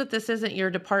I know that this isn't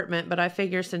your department, but I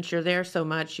figure since you're there so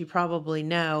much, you probably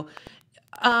know.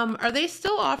 Are they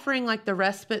still offering like the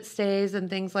respite stays and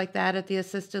things like that at the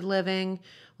assisted living?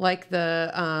 Like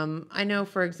the I know,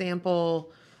 for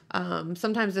example,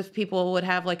 sometimes if people would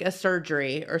have like a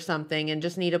surgery or something and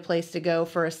just need a place to go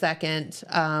for a second,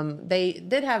 they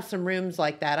did have some rooms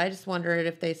like that. I just wondered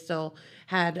if they still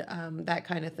had that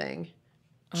kind of thing.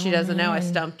 She doesn't know. I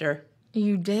stumped her.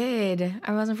 You did.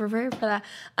 I wasn't prepared for that.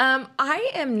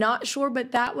 I am not sure,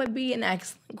 but that would be an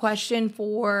excellent question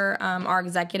for our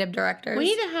executive directors. We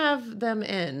need to have them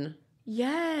in.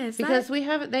 Yes, because they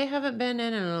haven't been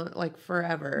in like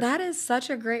forever. That is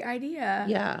such a great idea.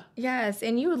 Yeah. Yes,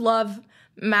 and you would love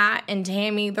Matt and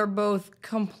Tammy. They're both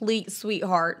complete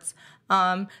sweethearts.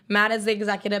 Matt is the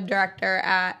executive director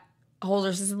at Holzer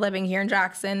Assisted Living here in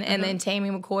Jackson, and then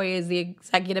Tammy McCoy is the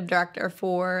executive director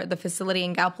for the facility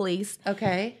in Gallipolis.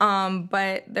 Okay.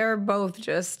 But they're both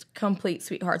just complete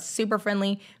sweethearts, super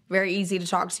friendly, very easy to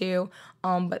talk to.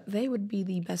 But they would be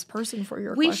the best person for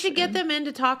your question. We should get them in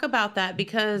to talk about that,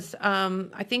 because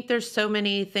I think there's so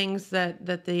many things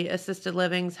that the assisted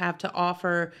livings have to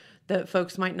offer that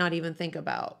folks might not even think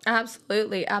about.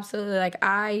 Absolutely, absolutely. Like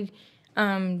I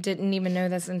didn't even know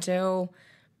this until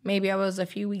maybe I was a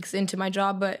few weeks into my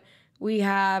job, but we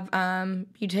have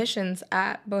beauticians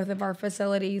at both of our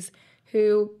facilities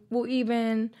who will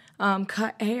even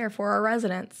cut hair for our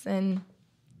residents. And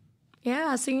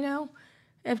yeah, so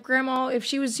if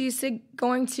she was used to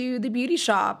going to the beauty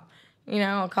shop,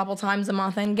 a couple times a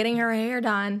month and getting her hair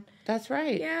done. That's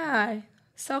right. Yeah.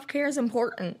 Self-care is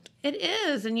important. It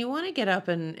is. And you want to get up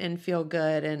and feel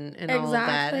good and all of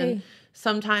that. Exactly. And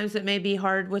sometimes it may be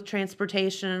hard with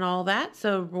transportation and all that.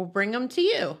 So we'll bring them to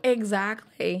you.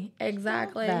 Exactly.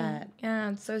 Love that. Yeah,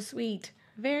 it's so sweet.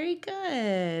 Very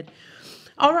good.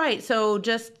 All right. So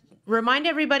just remind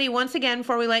everybody once again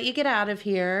before we let you get out of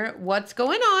here, what's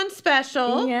going on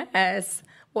special. Yes.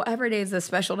 Well, every day is a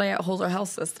special day at Holzer Health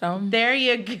System. There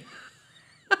you go.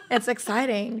 It's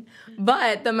exciting.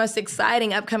 But the most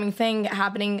exciting upcoming thing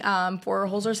happening for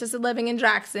Holzer Assisted Living in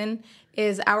Jackson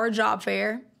is our job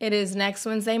fair. It is next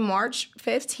Wednesday, March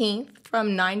 15th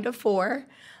from 9 to 4.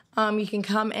 You can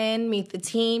come in, meet the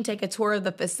team, take a tour of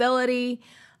the facility,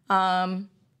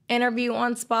 interview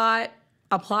on spot,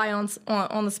 apply on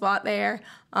the spot there,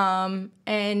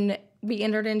 and be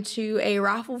entered into a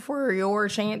raffle for your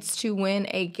chance to win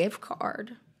a gift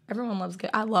card. Everyone loves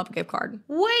I love a gift card.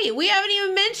 Wait, we haven't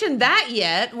even mentioned that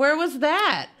yet. Where was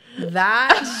that?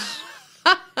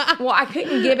 Well, I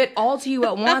couldn't give it all to you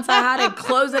at once. I had to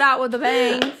close it out with a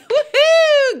bang.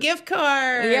 Woohoo! Gift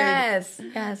card. Yes.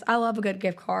 I love a good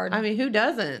gift card. I mean, who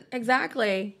doesn't?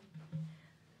 Exactly.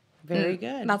 Very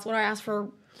good. That's what I ask for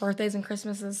birthdays and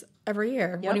Christmases every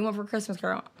year. Yep. What do you want for Christmas,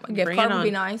 Carole? A gift Bring card it would be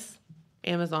on. nice.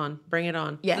 Amazon. Bring it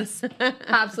on. Yes.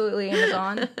 Absolutely,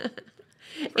 Amazon.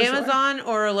 Amazon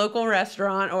or a local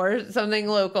restaurant or something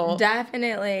local.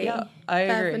 Definitely. Yeah, I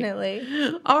agree.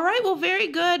 Definitely. All right. Well, very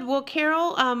good. Well,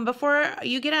 Carole, before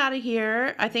you get out of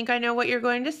here, I think I know what you're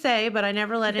going to say, but I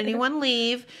never let anyone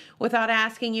leave without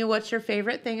asking you what's your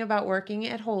favorite thing about working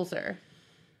at Holzer.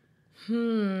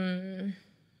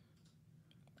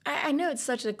 I know it's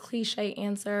such a cliche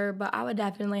answer, but I would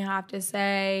definitely have to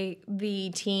say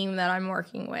the team that I'm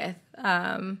working with.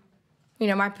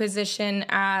 My position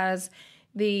as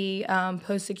the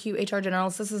post-acute HR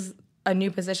generalist, this is a new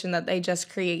position that they just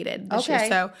created this year.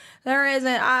 So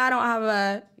I don't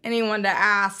have anyone to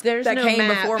ask that came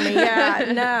before me.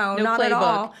 Yeah, no, not at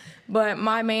all. But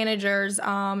my managers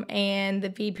and the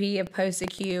VP of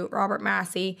post-acute, Robert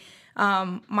Massey,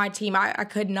 my team, I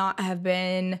could not have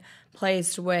been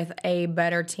placed with a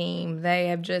better team. They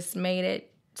have just made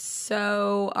it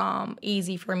so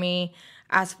easy for me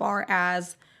as far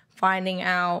as finding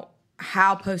out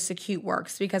how post-acute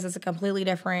works, because it's a completely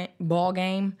different ball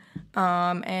game,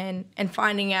 and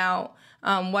finding out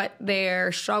what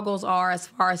their struggles are as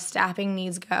far as staffing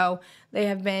needs go. They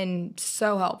have been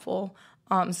so helpful,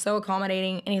 so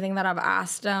accommodating. Anything that I've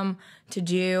asked them to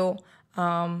do,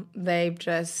 They've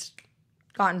just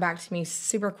gotten back to me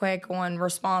super quick on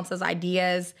responses,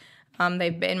 ideas.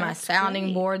 They've been my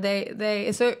sounding board.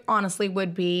 So it honestly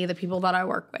would be the people that I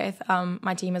work with.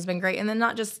 My team has been great. And then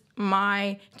not just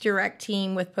my direct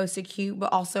team with post-acute,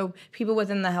 but also people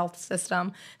within the health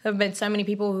system. There have been so many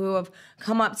people who have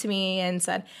come up to me and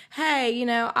said, hey,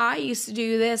 I used to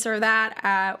do this or that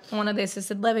at one of the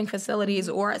assisted living facilities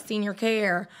or at senior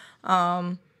care.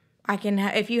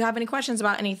 If you have any questions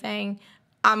about anything,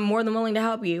 I'm more than willing to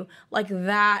help you. Like,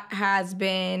 that has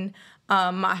been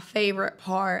my favorite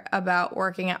part about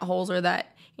working at Holzer, that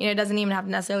it doesn't even have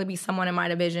to necessarily be someone in my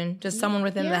division, just someone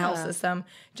within the health system,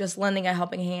 just lending a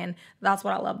helping hand. That's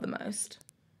what I love the most.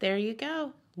 There you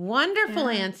go. Wonderful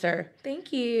answer.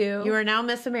 Thank you. You are now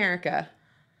Miss America.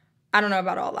 I don't know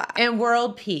about all that. And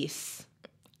world peace.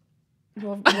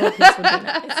 Well, peace would be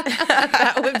nice.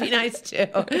 That would be nice too.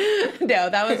 No,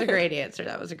 that was a great answer.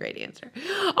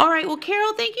 All right. Well,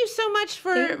 Carole, thank you so much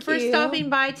for stopping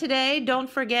by today. Don't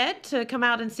forget to come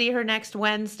out and see her next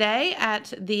Wednesday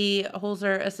at the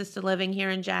Holzer Assisted Living here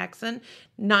in Jackson,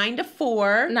 9 to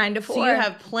 4. 9 to 4. So you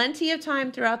have plenty of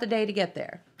time throughout the day to get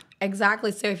there.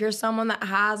 Exactly. So if you're someone that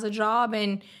has a job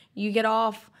and you get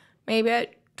off maybe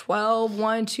at 12,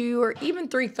 1, 2, or even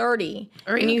 3:30.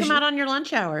 Or even come out on your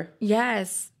lunch hour.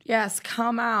 Yes,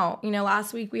 come out.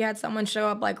 Last week we had someone show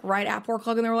up like right at 4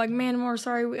 o'clock and they were like, man, we're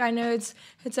sorry. I know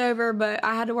it's over, but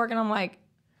I had to work. And I'm like,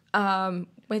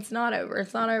 it's not over.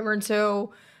 It's not over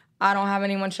until I don't have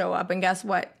anyone show up. And guess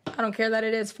what? I don't care that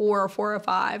it is 4 or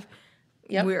 4:05.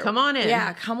 Yep, come on in.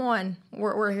 Yeah, come on.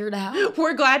 We're here to help.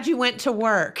 We're glad you went to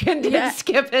work and didn't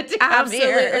skip it to come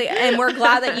Absolutely. here. And we're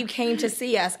glad that you came to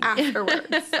see us afterwards.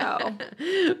 So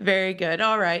very good.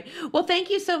 All right. Well, thank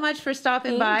you so much for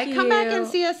stopping by. You. Come back and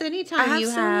see us anytime you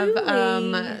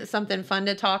Absolutely. have something fun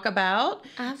to talk about.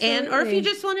 Absolutely. Or if you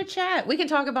just want to chat, we can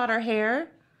talk about our hair.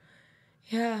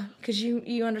 Yeah, because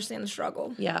you understand the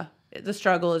struggle. Yeah, the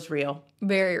struggle is real.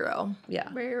 Very real. Yeah.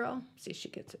 Very real. See, she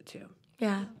gets it too.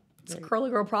 Yeah. It's curly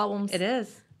girl problems. It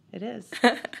is.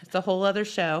 It's a whole other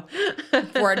show.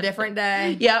 For a different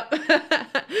day. Yep.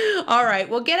 All right.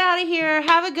 Well, get out of here.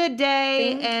 Have a good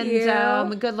day. Thank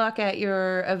you. Good luck at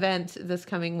your event this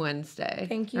coming Wednesday.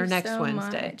 Thank you or next so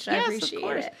Wednesday. much. I appreciate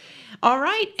it. All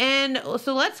right. And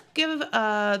so let's give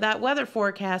that weather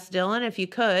forecast, Dylan, if you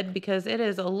could, because it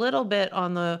is a little bit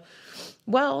on the,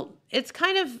 well, it's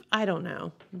kind of, I don't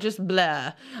know, just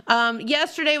blah.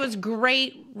 Yesterday was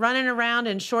great, running around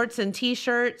in shorts and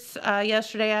T-shirts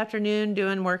yesterday afternoon,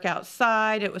 doing work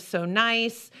outside. It was so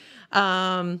nice.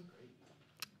 But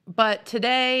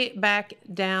today, back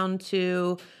down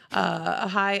to a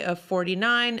high of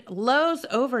 49. Lows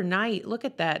overnight, look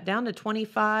at that, down to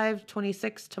 25,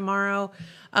 26 tomorrow.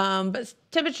 But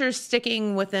temperatures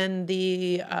sticking within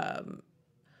the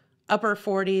upper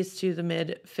 40s to the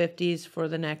mid 50s for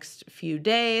the next few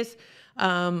days,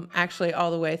 actually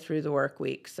all the way through the work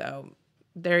week. So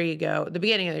there you go, the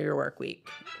beginning of your work week.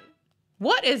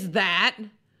 What is that?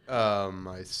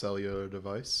 My cellular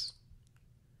device.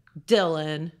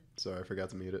 Dylan. Sorry, I forgot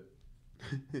to mute it.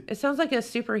 It sounds like a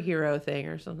superhero thing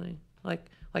or something.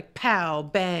 Like pow,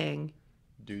 bang.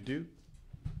 Doo-doo.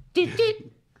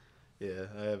 Doot. Yeah,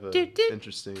 I have a Doot, doot.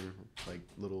 interesting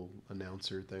little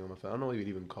announcer thing on my phone. I don't know what you'd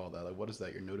even call that. Like, what is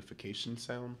that? Your notification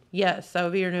sound? Yes, that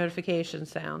would be your notification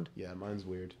sound. Yeah, mine's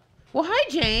weird. Well, hi,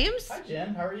 James. Hi,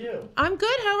 Jen. How are you? I'm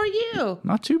good. How are you?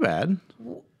 Not too bad.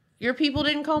 Your people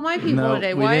didn't call my people No,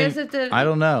 today. we Why didn't. is it that I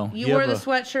don't know. You You wore have the a-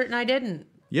 sweatshirt and I didn't?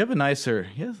 You have a nicer,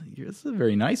 it's a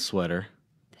very nice sweater.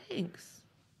 Thanks.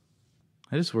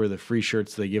 I just wear the free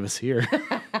shirts they give us here.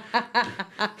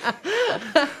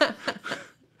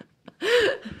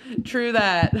 True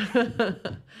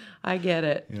that. I get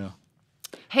it. Yeah.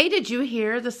 Hey, did you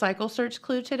hear the cycle search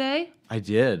clue today? I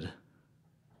did.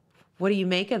 What do you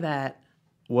make of that?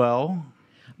 Well,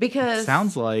 Because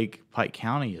sounds like Pike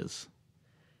County is.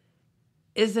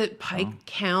 is it Pike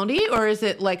County or is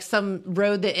it like some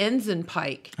road that ends in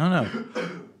Pike? I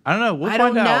don't know. We'll I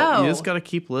find don't out. know. You just got to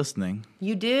keep listening.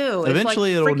 You do.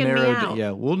 Eventually, it's like it'll freaking me narrow. out.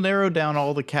 Yeah, we'll narrow down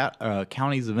all the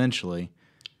counties eventually.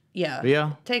 Yeah. But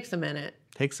yeah, Takes a minute.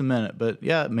 takes a minute, but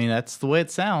yeah, I mean that's the way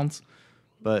it sounds.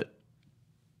 But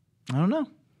I don't know.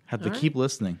 Have to keep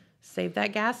listening. Save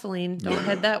that gasoline. Don't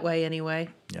head that way anyway.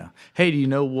 Yeah. Hey, do you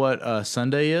know what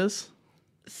Sunday is?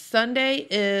 Sunday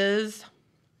is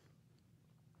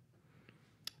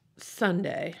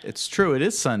Sunday. It's true. It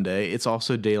is Sunday. It's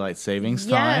also daylight savings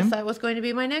time. Yes, that was going to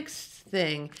be my next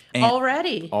thing. And-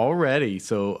 Already. Already.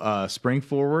 So spring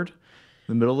forward.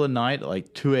 the middle of the night,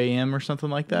 like 2 a.m. or something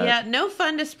like that. Yeah, no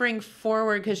fun to spring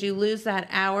forward because you lose that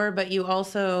hour, but you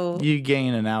also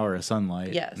gain an hour of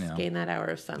sunlight. Yes, gain that hour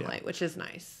of sunlight, which is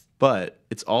nice. But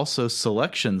it's also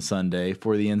Selection Sunday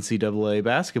for the NCAA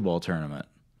basketball tournament.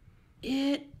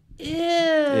 It is.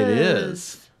 It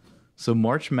is. So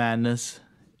March Madness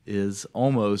is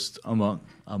almost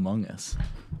among us,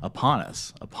 upon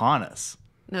us.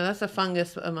 No, that's a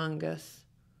fungus among us.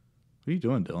 What are you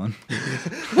doing, Dylan?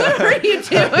 What are you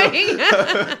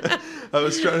doing? I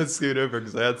was trying to scoot over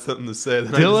because I had something to say.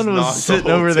 Dylan was sitting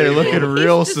over there looking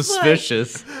real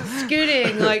suspicious.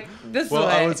 Scooting like this way. Well,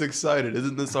 I was excited.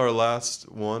 Isn't this our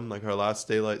last one? Like our last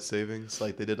daylight savings?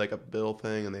 Like they did like a bill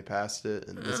thing and they passed it,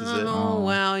 and this is it. Oh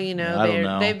well, you know, I don't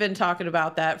know. they've been talking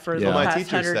about that for the My past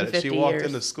teacher said 150 it. She years. walked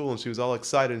into school and she was all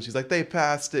excited and she's like, "They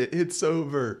passed it. It's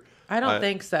over." I don't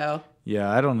think so.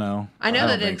 Yeah, I don't know. I know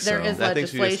that don't think there is I think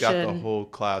she just got the legislation. whole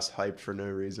class hyped for no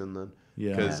reason then.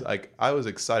 Yeah. Because like I was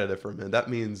excited there for a minute. That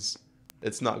means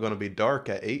it's not going to be dark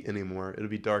at 8 anymore. It'll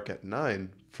be dark at 9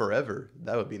 forever.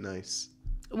 That would be nice.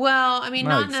 Well, I mean,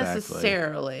 Not not exactly.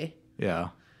 necessarily. Yeah.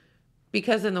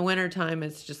 Because in the wintertime,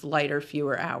 it's just lighter,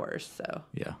 fewer hours. So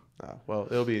Yeah. Well,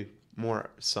 it'll be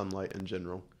more sunlight in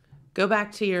general. go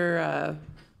back to your.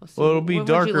 Let's see, Well, it'll be when would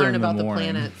you darker learn in the about morning.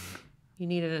 the planets? You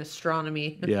need an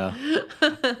astronomy. Yeah.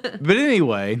 But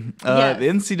anyway, Yes. the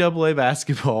NCAA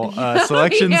basketball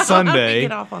Selection Yeah, let me Sunday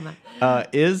get off on that.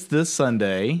 is this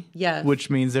Sunday. Yes. Which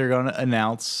means they're going to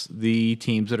announce the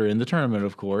teams that are in the tournament,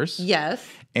 of course. Yes.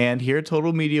 And here at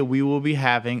Total Media, we will be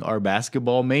having our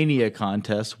Basketball Mania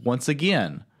contest once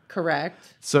again.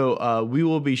 Correct. So we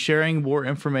will be sharing more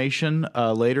information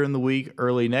later in the week,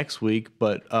 early next week.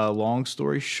 But long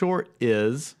story short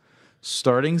is,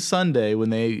 starting Sunday when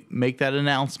they make that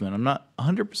announcement, I'm not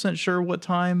 100% sure what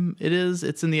time it is.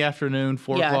 It's in the afternoon,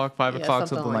 4 o'clock, 5 o'clock,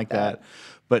 something like that.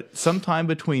 But sometime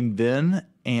between then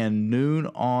and noon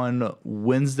on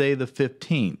Wednesday the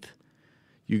 15th,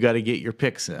 you got to get your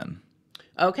picks in.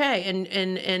 Okay,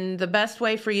 and the best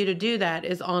way for you to do that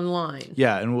is online.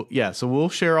 Yeah, and so we'll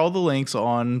share all the links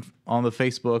on the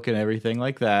Facebook and everything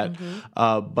like that.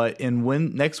 But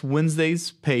in next Wednesday's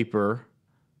paper,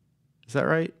 is that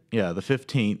right? Yeah, the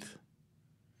 15th.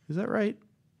 Is that right?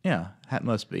 Yeah, that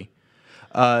must be.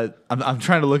 I'm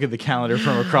trying to look at the calendar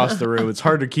from across the room. It's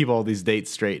hard to keep all these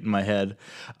dates straight in my head.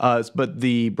 But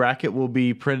the bracket will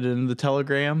be printed in the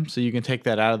Telegram, so you can take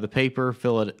that out of the paper,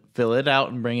 fill it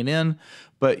out, and bring it in.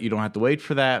 But you don't have to wait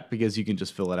for that because you can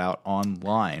just fill it out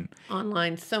online.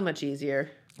 Online's so much easier.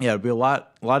 Yeah, it'll be a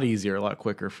lot easier, a lot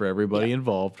quicker for everybody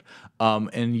involved.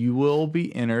 And you will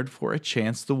be entered for a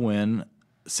chance to win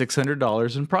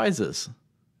 $600 in prizes.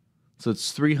 So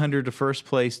it's $300 to first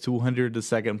place, $200 to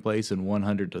second place, and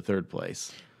 $100 to third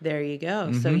place. There you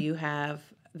go. So you have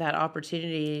that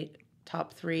opportunity,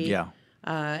 top 3. Yeah.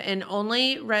 And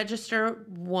only register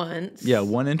once. Yeah,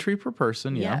 one entry per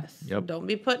person. Yeah. Yes. Yep. Don't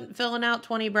be filling out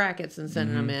 20 brackets and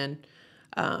sending them in.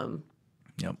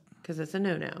 Yep. Because it's a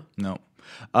no-no. No.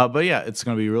 But yeah, it's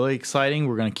going to be really exciting.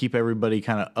 We're going to keep everybody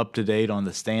kind of up to date on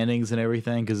the standings and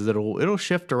everything because it'll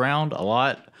shift around a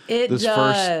lot. It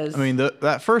does.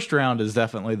 That first round is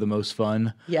definitely the most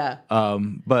fun. Yeah.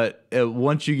 But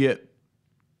once you get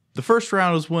the first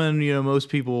round is when most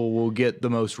people will get the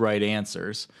most right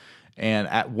answers, and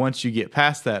once you get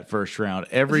past that first round,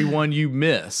 every one you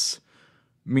miss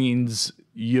means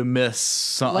you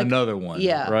miss another one.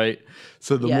 Yeah. Right.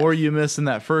 So the more you miss in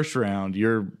that first round,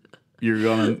 you're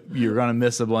gonna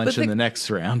miss a bunch in the next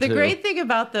round. The great thing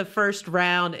about the first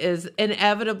round is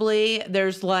inevitably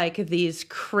there's like these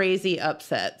crazy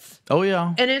upsets. Oh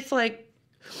yeah. And it's like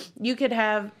you could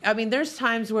have, there's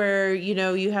times where,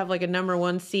 you have like a number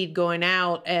 1 seed going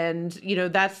out and,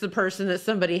 that's the person that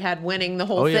somebody had winning the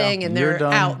whole thing and You're they're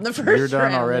done. out in the first You're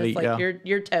done round. already. It's like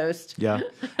you're toast. Yeah.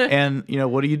 And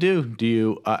what do you do? Do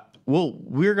you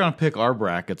we're going to pick our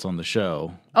brackets on the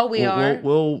show. Oh, we are?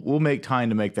 We'll make time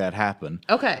to make that happen.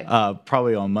 Okay.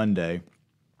 Probably on Monday.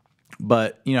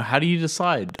 But, how do you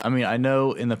decide? I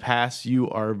know in the past you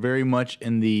are very much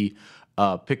in the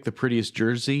pick the prettiest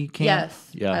jersey camp. Yes.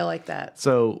 Yeah. I like that.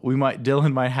 So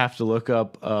Dylan might have to look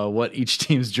up what each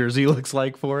team's jersey looks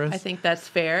like for us. I think that's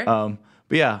fair. But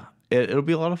yeah, it'll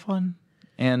be a lot of fun.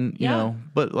 And,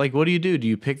 but like, what do? Do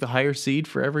you pick the higher seed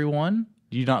for everyone?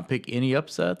 Do you not pick any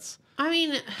upsets?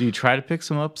 Do you try to pick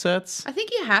some upsets? I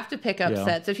think you have to pick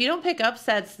upsets. If you don't pick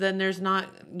upsets, then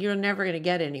you're never going to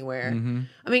get anywhere.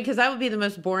 Because that would be the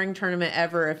most boring tournament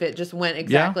ever if it just went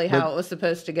exactly how it was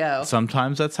supposed to go.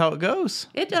 Sometimes that's how it goes.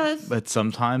 It does. But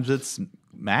sometimes it's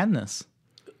madness.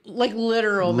 Like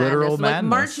literal Literal madness. Like madness.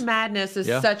 March Madness is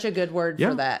Yeah. such a good word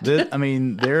for that. I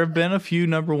mean, there have been a few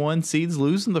number 1 seeds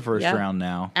losing the first Yeah. round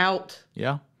now. Out.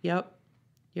 Yeah. Yep.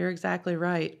 You're exactly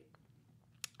right.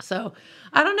 So,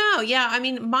 I don't know. Yeah, I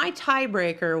mean, my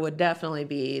tiebreaker would definitely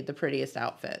be the prettiest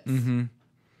outfits. Mm-hmm.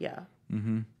 Yeah.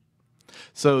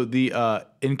 So the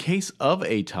in case of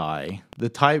a tie, the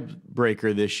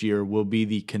tiebreaker this year will be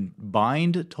the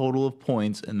combined total of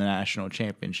points in the national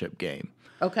championship game.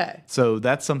 Okay. So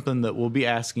that's something that we'll be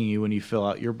asking you when you fill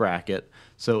out your bracket.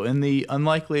 So in the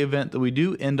unlikely event that we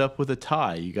do end up with a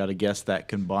tie, you got to guess that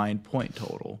combined point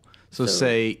total. So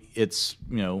say it's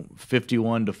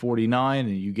 51 to 49,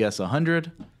 and you guess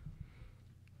 100.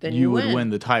 Then you would win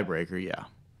the tiebreaker. Yeah.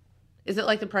 Is it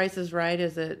like The Price is Right?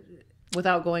 Is it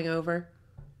without going over?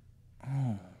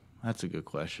 Oh, that's a good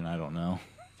question. I don't know.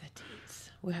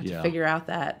 We'll have to figure out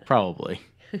that. Probably.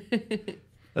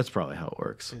 That's probably how it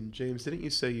works. And James, didn't you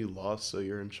say you lost, so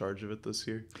you're in charge of it this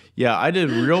year? Yeah, I did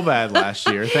real bad last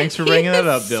year. Thanks for bringing that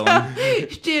up,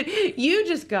 Dylan. Dude, you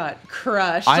just got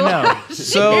crushed. I know.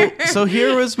 last year. So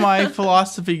here was my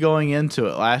philosophy going into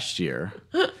it last year.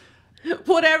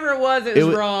 Whatever it was, it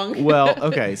was wrong. Well,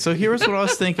 okay. So here's what I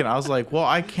was thinking. I was like, well,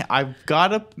 I've got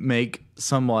to make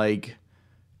some like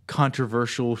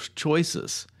controversial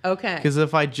choices. Okay. Because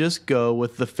if I just go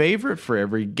with the favorite for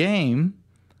every game,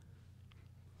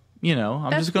 I'm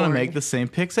That's just going to boring. make the same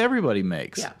picks everybody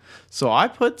makes. Yeah. So I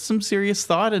put some serious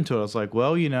thought into it. I was like,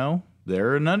 well,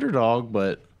 they're an underdog,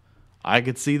 but I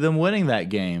could see them winning that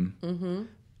game. Mm-hmm.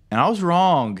 And I was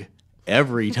wrong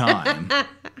every time.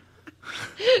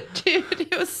 Dude,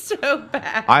 it was so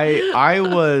bad. I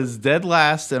was dead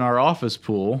last in our office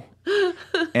pool,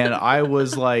 and I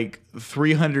was like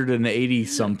 380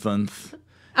 something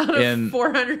in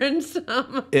 400 and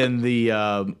some in the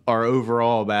our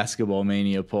overall basketball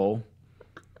mania poll.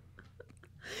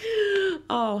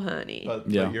 Oh, honey. But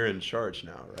you're in charge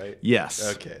now, right?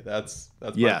 Yes. Okay, that's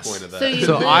Yes. my point of that. So you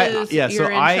So lose, I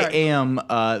you're in I charge. am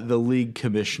the league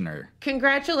commissioner.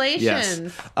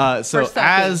 Congratulations. Yes. So for sucking.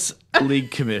 as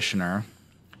league commissioner,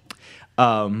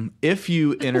 if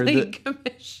you enter League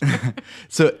commissioner.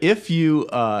 so if you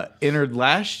entered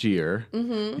last year,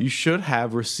 Mm-hmm. you should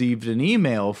have received an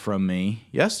email from me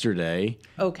yesterday,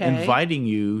 Okay. inviting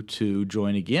you to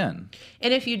join again.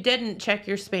 And if you didn't, check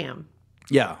your spam.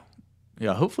 Yeah.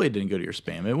 Yeah, hopefully it didn't go to your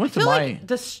spam. It went I to feel my like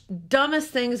the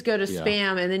dumbest things go to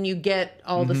spam, and then you get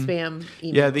all the spam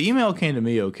emails. Yeah, the email came to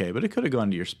me okay, but it could have gone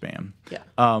to your spam.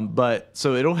 Yeah. But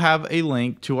so it'll have a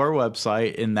link to our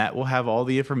website, and that will have all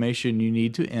the information you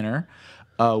need to enter.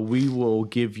 We will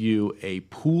give you a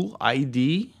pool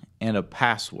ID and a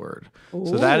password.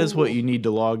 So that is what you need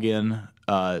to log in.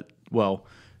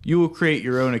 You will create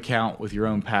your own account with your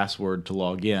own password to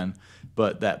log in.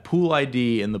 But that pool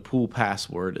ID and the pool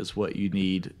password is what you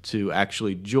need to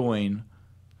actually join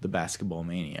the Basketball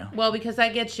Mania. Well, because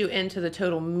that gets you into the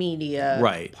total media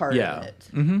part of it.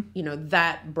 Mm-hmm.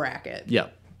 That bracket.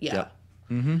 Yep. Yeah. Yep.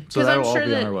 Mm-hmm. So Because that'll I'm all sure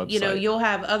be on our that, website. you'll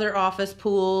have other office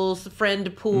pools,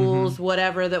 friend pools,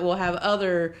 whatever, that will have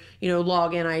other,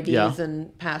 login IDs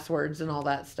and passwords and all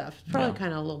that stuff. It's probably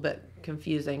kind of a little bit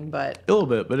confusing, but... A little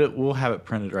bit, but we'll have it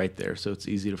printed right there, so it's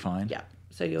easy to find. Yeah.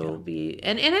 So you'll be...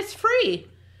 And it's free.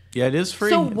 Yeah, it is free.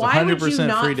 So It's why would 100% you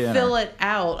not free to enter. fill it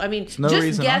out? I mean, no just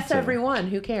reason guess not to. everyone.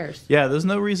 Who cares? Yeah, there's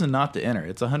no reason not to enter.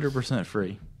 It's 100%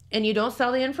 free. And you don't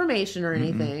sell the information or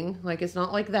anything. Like, it's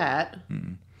not like that.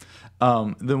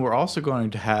 Then we're also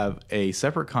going to have a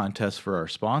separate contest for our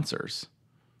sponsors.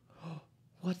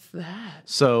 What's that?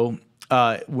 So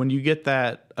when you get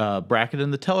that bracket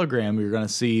in the Telegram, you're going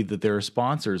to see that there are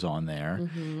sponsors on there.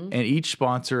 And each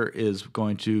sponsor is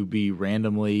going to be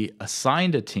randomly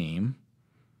assigned a team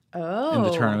in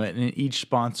the tournament. And each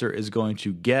sponsor is going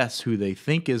to guess who they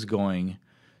think is going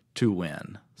to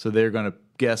win. So they're going to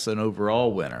guess an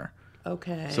overall winner.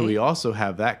 Okay. So we also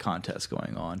have that contest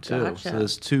going on too. Gotcha. So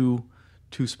there's two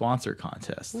sponsor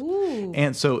contests. Ooh.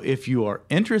 And so if you are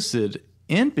interested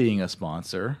in being a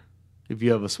sponsor, if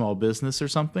you have a small business or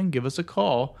something, give us a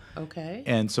call. Okay.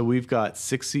 And so we've got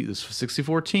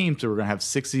 64 teams, so we're going to have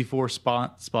 64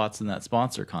 spots in that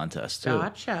sponsor contest too.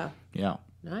 Gotcha. Yeah.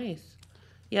 Nice.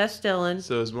 Yes, Dylan.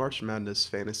 So is March Madness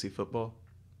fantasy football?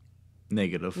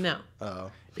 Negative. No.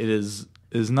 Oh. It is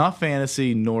not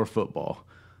fantasy nor football.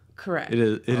 Correct. It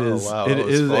is wow, it that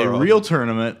was is a far off. real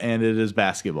tournament, and it is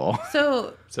basketball.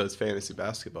 So So it's fantasy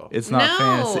basketball. It's not No.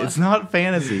 fantasy. It's not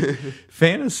fantasy.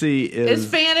 Fantasy is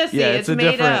It's fantasy. Yeah, It's a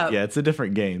made different. up. Yeah, it's a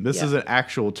different game. This Yeah. is an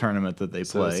actual tournament that they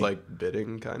So play. it's like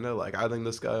bidding, kind of like I think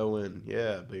this guy will win.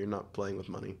 Yeah, but you're not playing with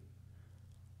money.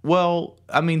 Well,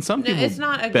 I mean, some No, people it's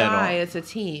not a bet guy, on- it's a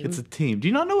team. It's a team. Do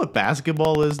you not know what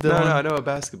basketball is, No, Dylan? I know what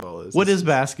basketball is. What is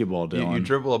basketball, You, Dylan? you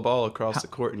dribble a ball across the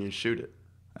court and you shoot it.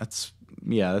 That's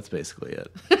basically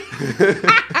it.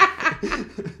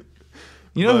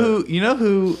 You know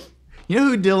who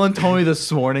Dylan told me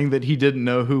this morning that he didn't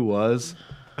know who was?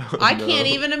 I can't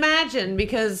even imagine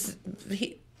because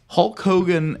Hulk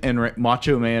Hogan and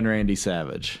Macho Man Randy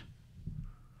Savage.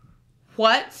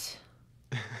 what?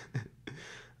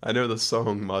 I know the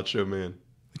song Macho Man.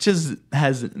 Which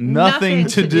has nothing Nothing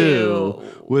to to do do.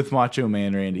 with Macho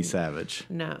Man Randy Savage.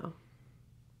 No.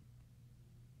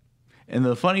 And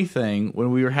the funny thing,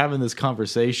 when we were having this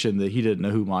conversation that he didn't know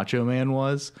who Macho Man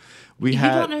was, we You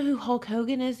had don't know who Hulk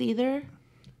Hogan is either?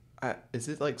 Is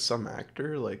it like some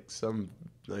actor? Like some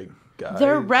guy?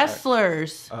 They're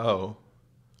wrestlers. Oh.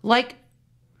 Like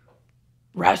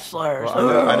wrestlers.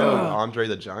 Well, I know who Andre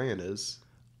the Giant is.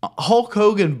 Hulk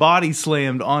Hogan body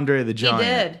slammed Andre the He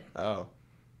Giant. did. Oh.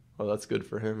 Well, that's good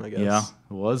for him, I guess. Yeah,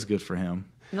 it was good for him.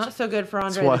 Not so good for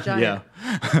Andre Why- the Giant.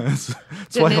 Yeah, that's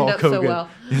Didn't why end Hulk up so Hogan. well.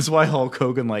 That's why Hulk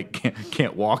Hogan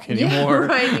can't walk Yeah, anymore.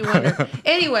 right. You wonder.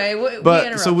 Anyway,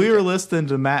 But so we interrupted were you. listening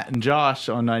to Matt and Josh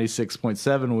on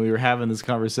 96.7. We were having this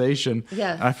conversation.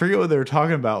 Yes. And I forget what they were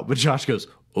talking about, but Josh goes,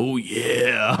 "Oh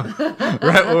yeah,"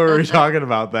 right when we were talking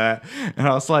about that, and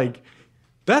I was like,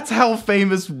 "That's how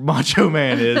famous Macho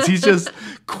Man is. He's just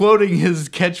quoting his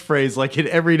catchphrase like in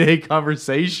everyday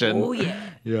conversation." Oh yeah.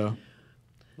 Yeah.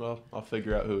 Well, I'll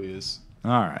figure out who he is. All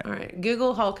right. All right.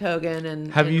 Google Hulk Hogan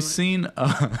and Have and you seen?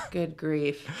 Good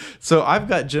grief. So I've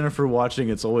got Jennifer watching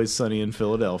It's Always Sunny in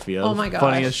Philadelphia. Oh my the gosh.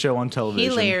 funniest show on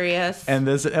television. Hilarious. And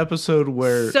there's an episode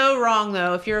where So wrong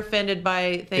though. If you're offended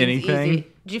by things Anything? easy.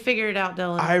 Did you figure it out,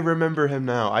 Dylan? I remember him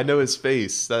now. I know his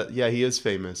face. Yeah, he is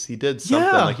famous. He did something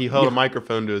Yeah. like he held a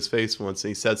microphone to his face once and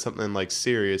he said something like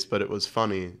serious, but it was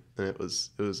funny and it was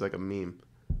like a meme.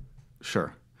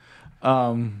 Sure.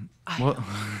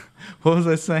 What was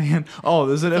I saying? Oh,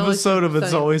 there's an Always episode of It's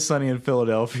Sunny. Always Sunny in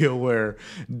Philadelphia where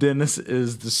Dennis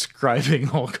is describing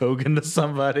Hulk Hogan to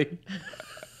somebody.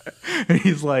 And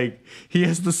he's like, he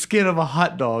has the skin of a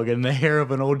hot dog and the hair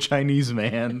of an old Chinese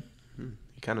man.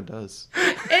 He kind of does.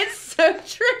 It's so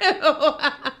true.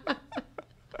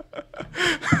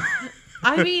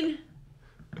 I mean,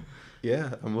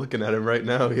 Yeah, I'm looking at him right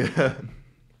now. Yeah.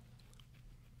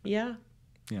 yeah.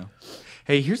 Yeah.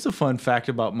 Hey, here's a fun fact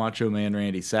about Macho Man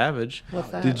Randy Savage. What's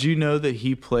that? Did you know that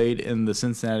he played in the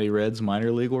Cincinnati Reds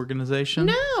minor league organization?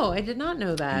 No, I did not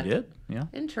know that. He did. Yeah.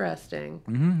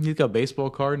 Interesting. He's got a baseball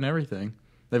card and everything.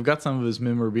 They've got some of his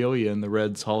memorabilia in the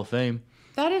Reds Hall of Fame.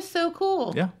 That is so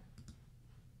cool. Yeah.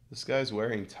 This guy's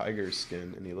wearing tiger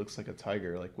skin and he looks like a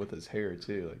tiger, like with his hair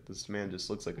too. Like this man just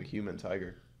looks like a human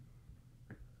tiger.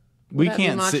 We that be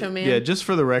can't see. Macho Man? Yeah, just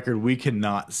for the record, we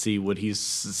cannot see what he's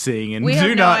seeing, and We have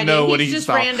do no not idea. know what He's he's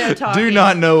just rando talking. Do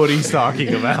not know what he's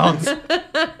talking about.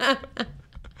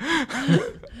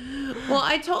 Well,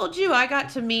 I told you I got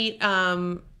to meet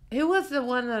who was the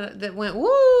one that went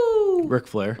woo? Ric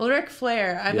Flair. Well, Ric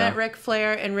Flair. I Yeah. met Ric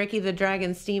Flair and Ricky the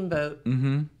Dragon Steamboat.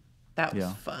 Mm-hmm. That was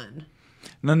Yeah. fun.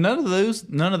 Now,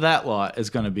 none of that lot is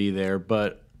going to be there,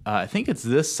 but I think it's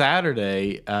this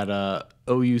Saturday at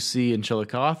OUC in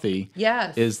Chillicothe.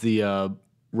 Yes. Is the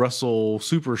Russell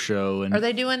Super Show, and Are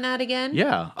they doing that again?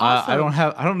 yeah, Awesome.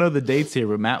 I don't know the dates here,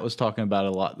 but Matt was talking about it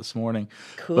a lot this morning.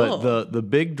 Cool. But the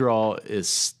big draw is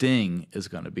Sting is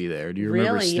going to be there. Do you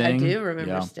remember Really? Sting? I do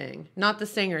remember Yeah. Sting. Not the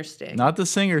singer Sting. Not the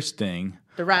singer Sting.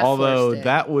 The wrestler Although Sting.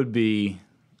 that would be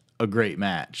a great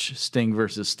match. Sting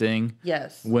versus Sting.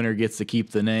 Yes. Winner gets to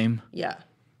keep the name Yeah.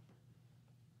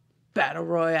 Battle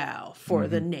Royale for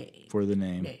the name. for the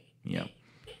name. Name. Yeah.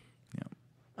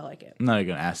 I like it. I'm not even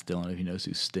going to ask Dylan if he knows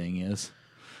who Sting is.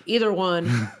 Either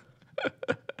one.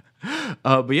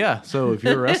 But yeah, so if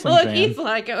you're a wrestling Look, fan, he's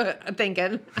like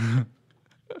thinking.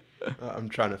 I'm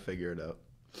trying to figure it out.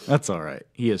 that's all right.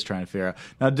 He is trying to figure out.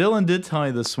 Now, Dylan did tell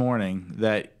me this morning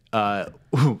that so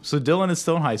Dylan is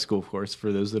still in high school, of course,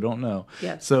 for those that don't know.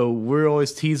 Yes. So we're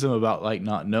always teasing him about like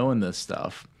not knowing this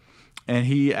stuff. And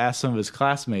he asked some of his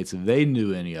classmates if they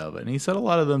knew any of it. And he said a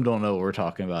lot of them don't know what we're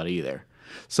talking about either.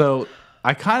 So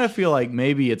I kind of feel like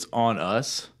maybe it's on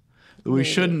us. We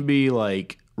shouldn't be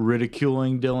like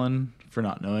ridiculing Dylan for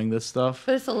not knowing this stuff.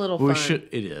 But it's a little We fun. should.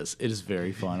 It is. It is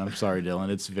very fun. I'm sorry, Dylan.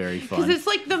 It's very Because fun. it's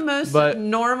like the most But-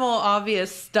 normal,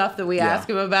 obvious stuff that we Yeah. ask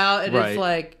him about. And Right. it's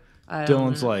like, I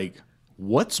don't Dylan's know. like,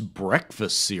 "What's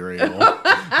breakfast cereal?"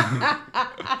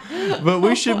 But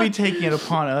we should be taking it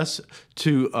upon us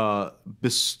to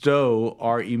bestow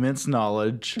our immense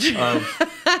knowledge of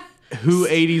who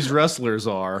 80s wrestlers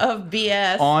are of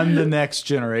BS. on the next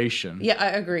generation. Yeah, I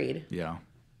agreed. Yeah.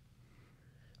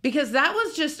 Because that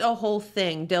was just a whole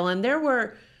thing, Dylan. There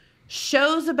were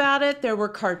shows about it. There were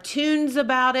cartoons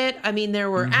about it. I mean, there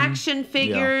were action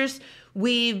figures.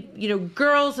 Yeah.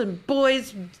 Girls and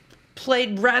boys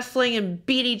played wrestling and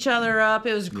beat each other up.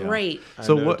 It was great.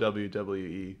 So what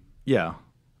WWE? Yeah.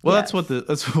 Well, that's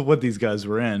what these guys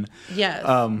were in. Yes.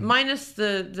 Minus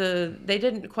the they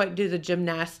didn't quite do the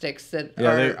gymnastics that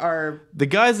are the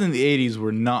guys in the 80s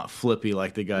were not flippy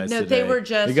like the guys today. They were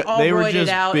just they were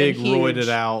just out big, and huge. roided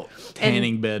out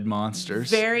tanning bed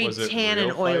monsters. Very Was it tan real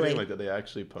and oily. fighting? Like, did they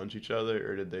actually punch each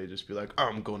other, or did they just be like,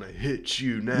 "I'm gonna hit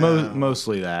you now"?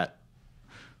 Mostly that.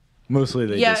 Mostly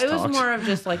they just it was talked. more of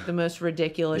just like the most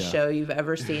ridiculous show you've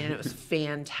ever seen, and it was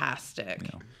fantastic.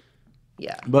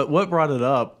 Yeah. But what brought it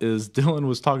up is Dylan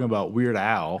was talking about Weird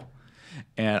Al,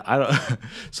 and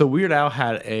so Weird Al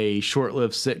had a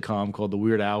short-lived sitcom called The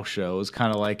Weird Al Show. It was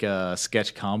kind of like a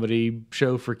sketch comedy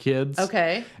show for kids.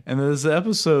 Okay. And there's an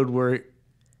episode where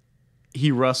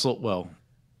he wrestles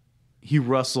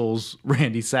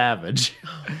Randy Savage,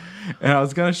 and I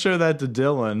was gonna show that to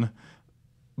Dylan,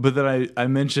 but then I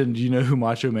mentioned, who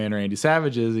Macho Man Randy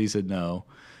Savage is? He said no.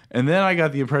 And then I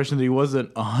got the impression that he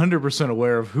wasn't 100%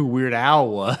 aware of who Weird Al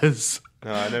was.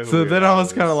 No, I know who so Weird then Al I was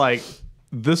is. kind of like,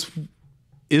 this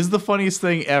is the funniest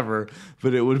thing ever,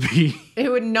 but it would be It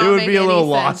would not it would make be a any little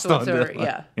sense lost on whatsoever.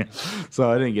 Dylan. Yeah.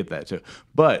 So I didn't get that too.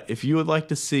 But if you would like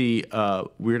to see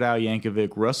Weird Al Yankovic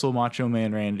wrestle Macho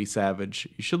Man Randy Savage,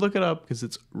 you should look it up because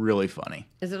it's really funny.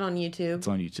 Is it on YouTube? It's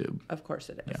on YouTube. Of course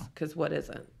it is. Because what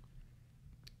isn't?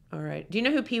 All right. Do you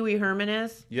know who Pee Wee Herman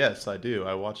is? Yes, I do.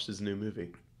 I watched his new movie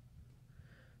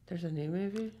There's a new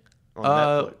movie? on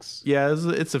Netflix. Yeah,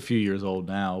 it's a few years old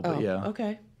now, but yeah.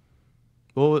 Okay.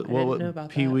 What didn't know about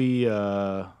Pee Wee?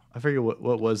 I forget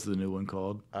what was the new one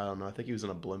called. I don't know. I think he was in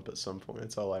a blimp at some point.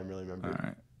 That's all I really remember. All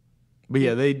right. But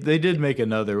yeah, they did make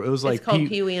another. It was like called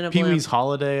Pee Wee and a Pee Wee's Blimp.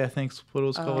 Holiday, I think's what it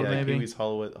was called. Yeah, maybe. Pee Wee's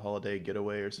Holiday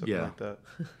Getaway or something Yeah. like that.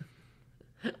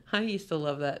 I used to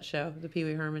love that show, the Pee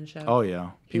Wee Herman show. Oh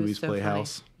yeah, He Pee was Wee's so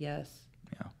Playhouse. funny. Yes.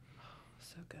 Yeah.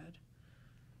 So good.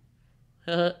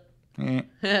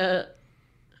 Eh.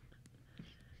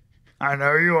 I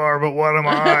know you are, but what am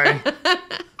I?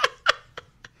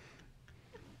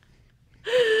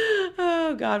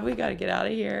 Oh, God, we got to get out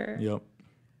of here. Yep.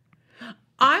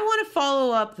 I want to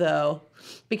follow up, though,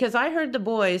 because I heard the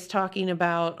boys talking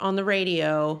about on the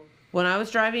radio when I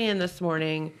was driving in this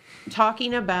morning,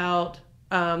 talking about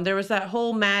there was that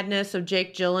whole madness of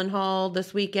Jake Gyllenhaal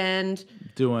this weekend.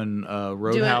 Doing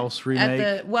Roadhouse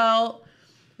remake.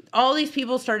 All these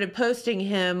people started posting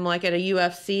him like at a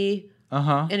UFC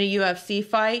in a UFC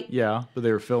fight. Yeah, but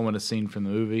they were filming a scene from the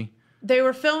movie. They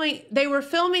were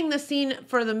filming the scene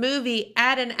for the movie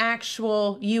at an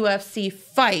actual UFC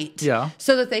fight. Yeah.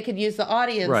 So that they could use the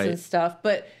audience Right. and stuff.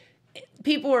 But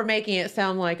people were making it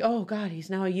sound like, oh God, he's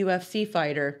now a UFC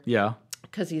fighter. Yeah.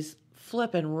 Because he's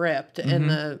flipping ripped in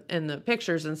the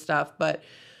pictures and stuff. But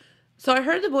so I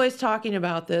heard the boys talking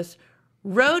about this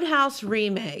Roadhouse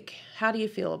remake. How do you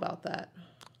feel about that?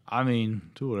 I mean,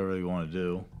 do whatever you want to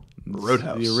do.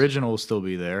 Roadhouse. The original will still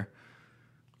be there.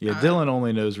 Yeah, Dylan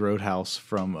only knows Roadhouse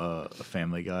from a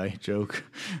Family Guy joke.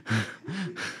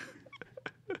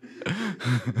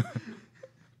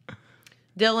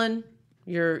 Dylan,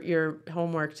 your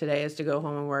homework today is to go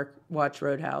home and watch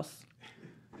Roadhouse.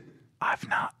 I've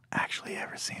not actually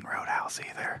ever seen Roadhouse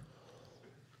either.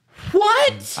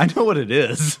 What? I know what it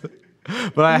is,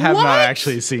 but I have What? not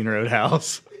actually seen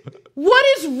Roadhouse. What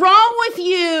is wrong with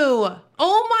you?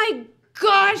 Oh my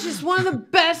gosh, it's one of the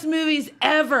best movies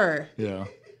ever. Yeah.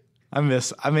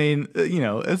 It's I'm that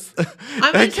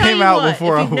gonna tell came you out what,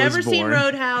 before I if was you've never seen born.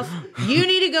 Roadhouse, you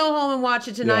need to go home and watch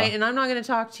it tonight, Yeah. and I'm not going to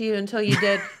talk to you until you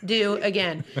do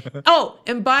again. Oh,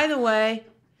 and by the way,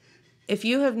 if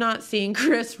you have not seen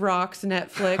Chris Rock's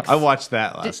Netflix, I watched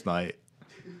that last night.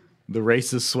 The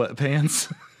racist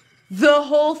sweatpants. the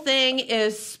whole thing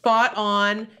is spot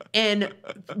on and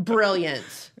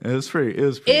brilliant. It was pretty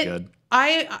good.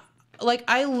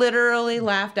 I literally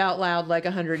laughed out loud like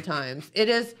 100 times. It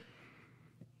is.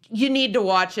 You need to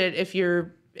watch it if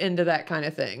you're into that kind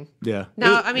of thing. Yeah.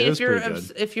 Now, It was pretty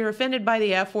good. if you're offended by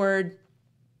the F word,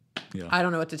 Yeah. I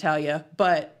don't know what to tell you,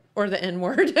 or the N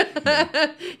word.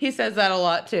 He says that a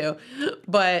lot too,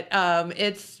 but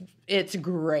it's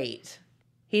great.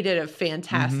 He did a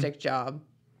fantastic job,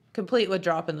 complete with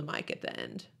dropping the mic at the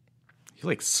end.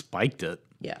 He spiked it.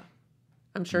 Yeah,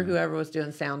 I'm sure whoever was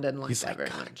doing sound didn't like He's that like, very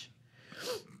 "God, much.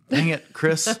 Dang it,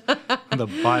 Chris. I'm going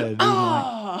to buy a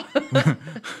new mic.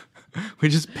 We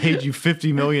just paid you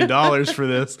 $50 million for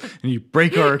this, and you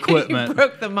break our equipment. He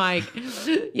broke the mic.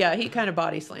 Yeah, he kind of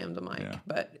body slammed the mic, Yeah.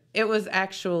 but it was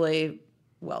actually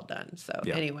well done. So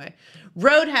Yeah. anyway,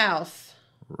 Roadhouse.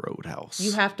 Roadhouse.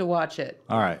 You have to watch it.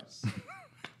 All right.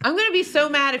 I'm gonna be so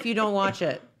mad if you don't watch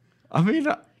it. I mean,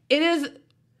 It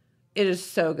is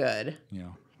so good. yeah.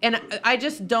 And I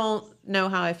just don't know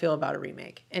how I feel about a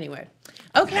remake. Anyway,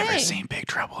 okay. Never seen Big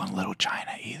Trouble in Little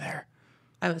China either.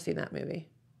 I haven't seen that movie.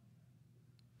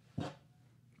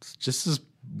 It's just as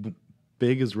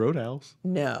big as Roadhouse.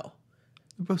 No.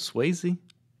 They're both Swayze.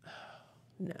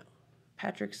 No.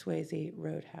 Patrick Swayze,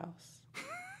 Roadhouse.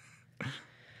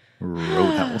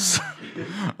 Roadhouse.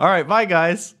 All right, bye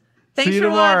guys. Thanks See you for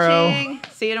tomorrow. watching.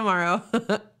 See you tomorrow.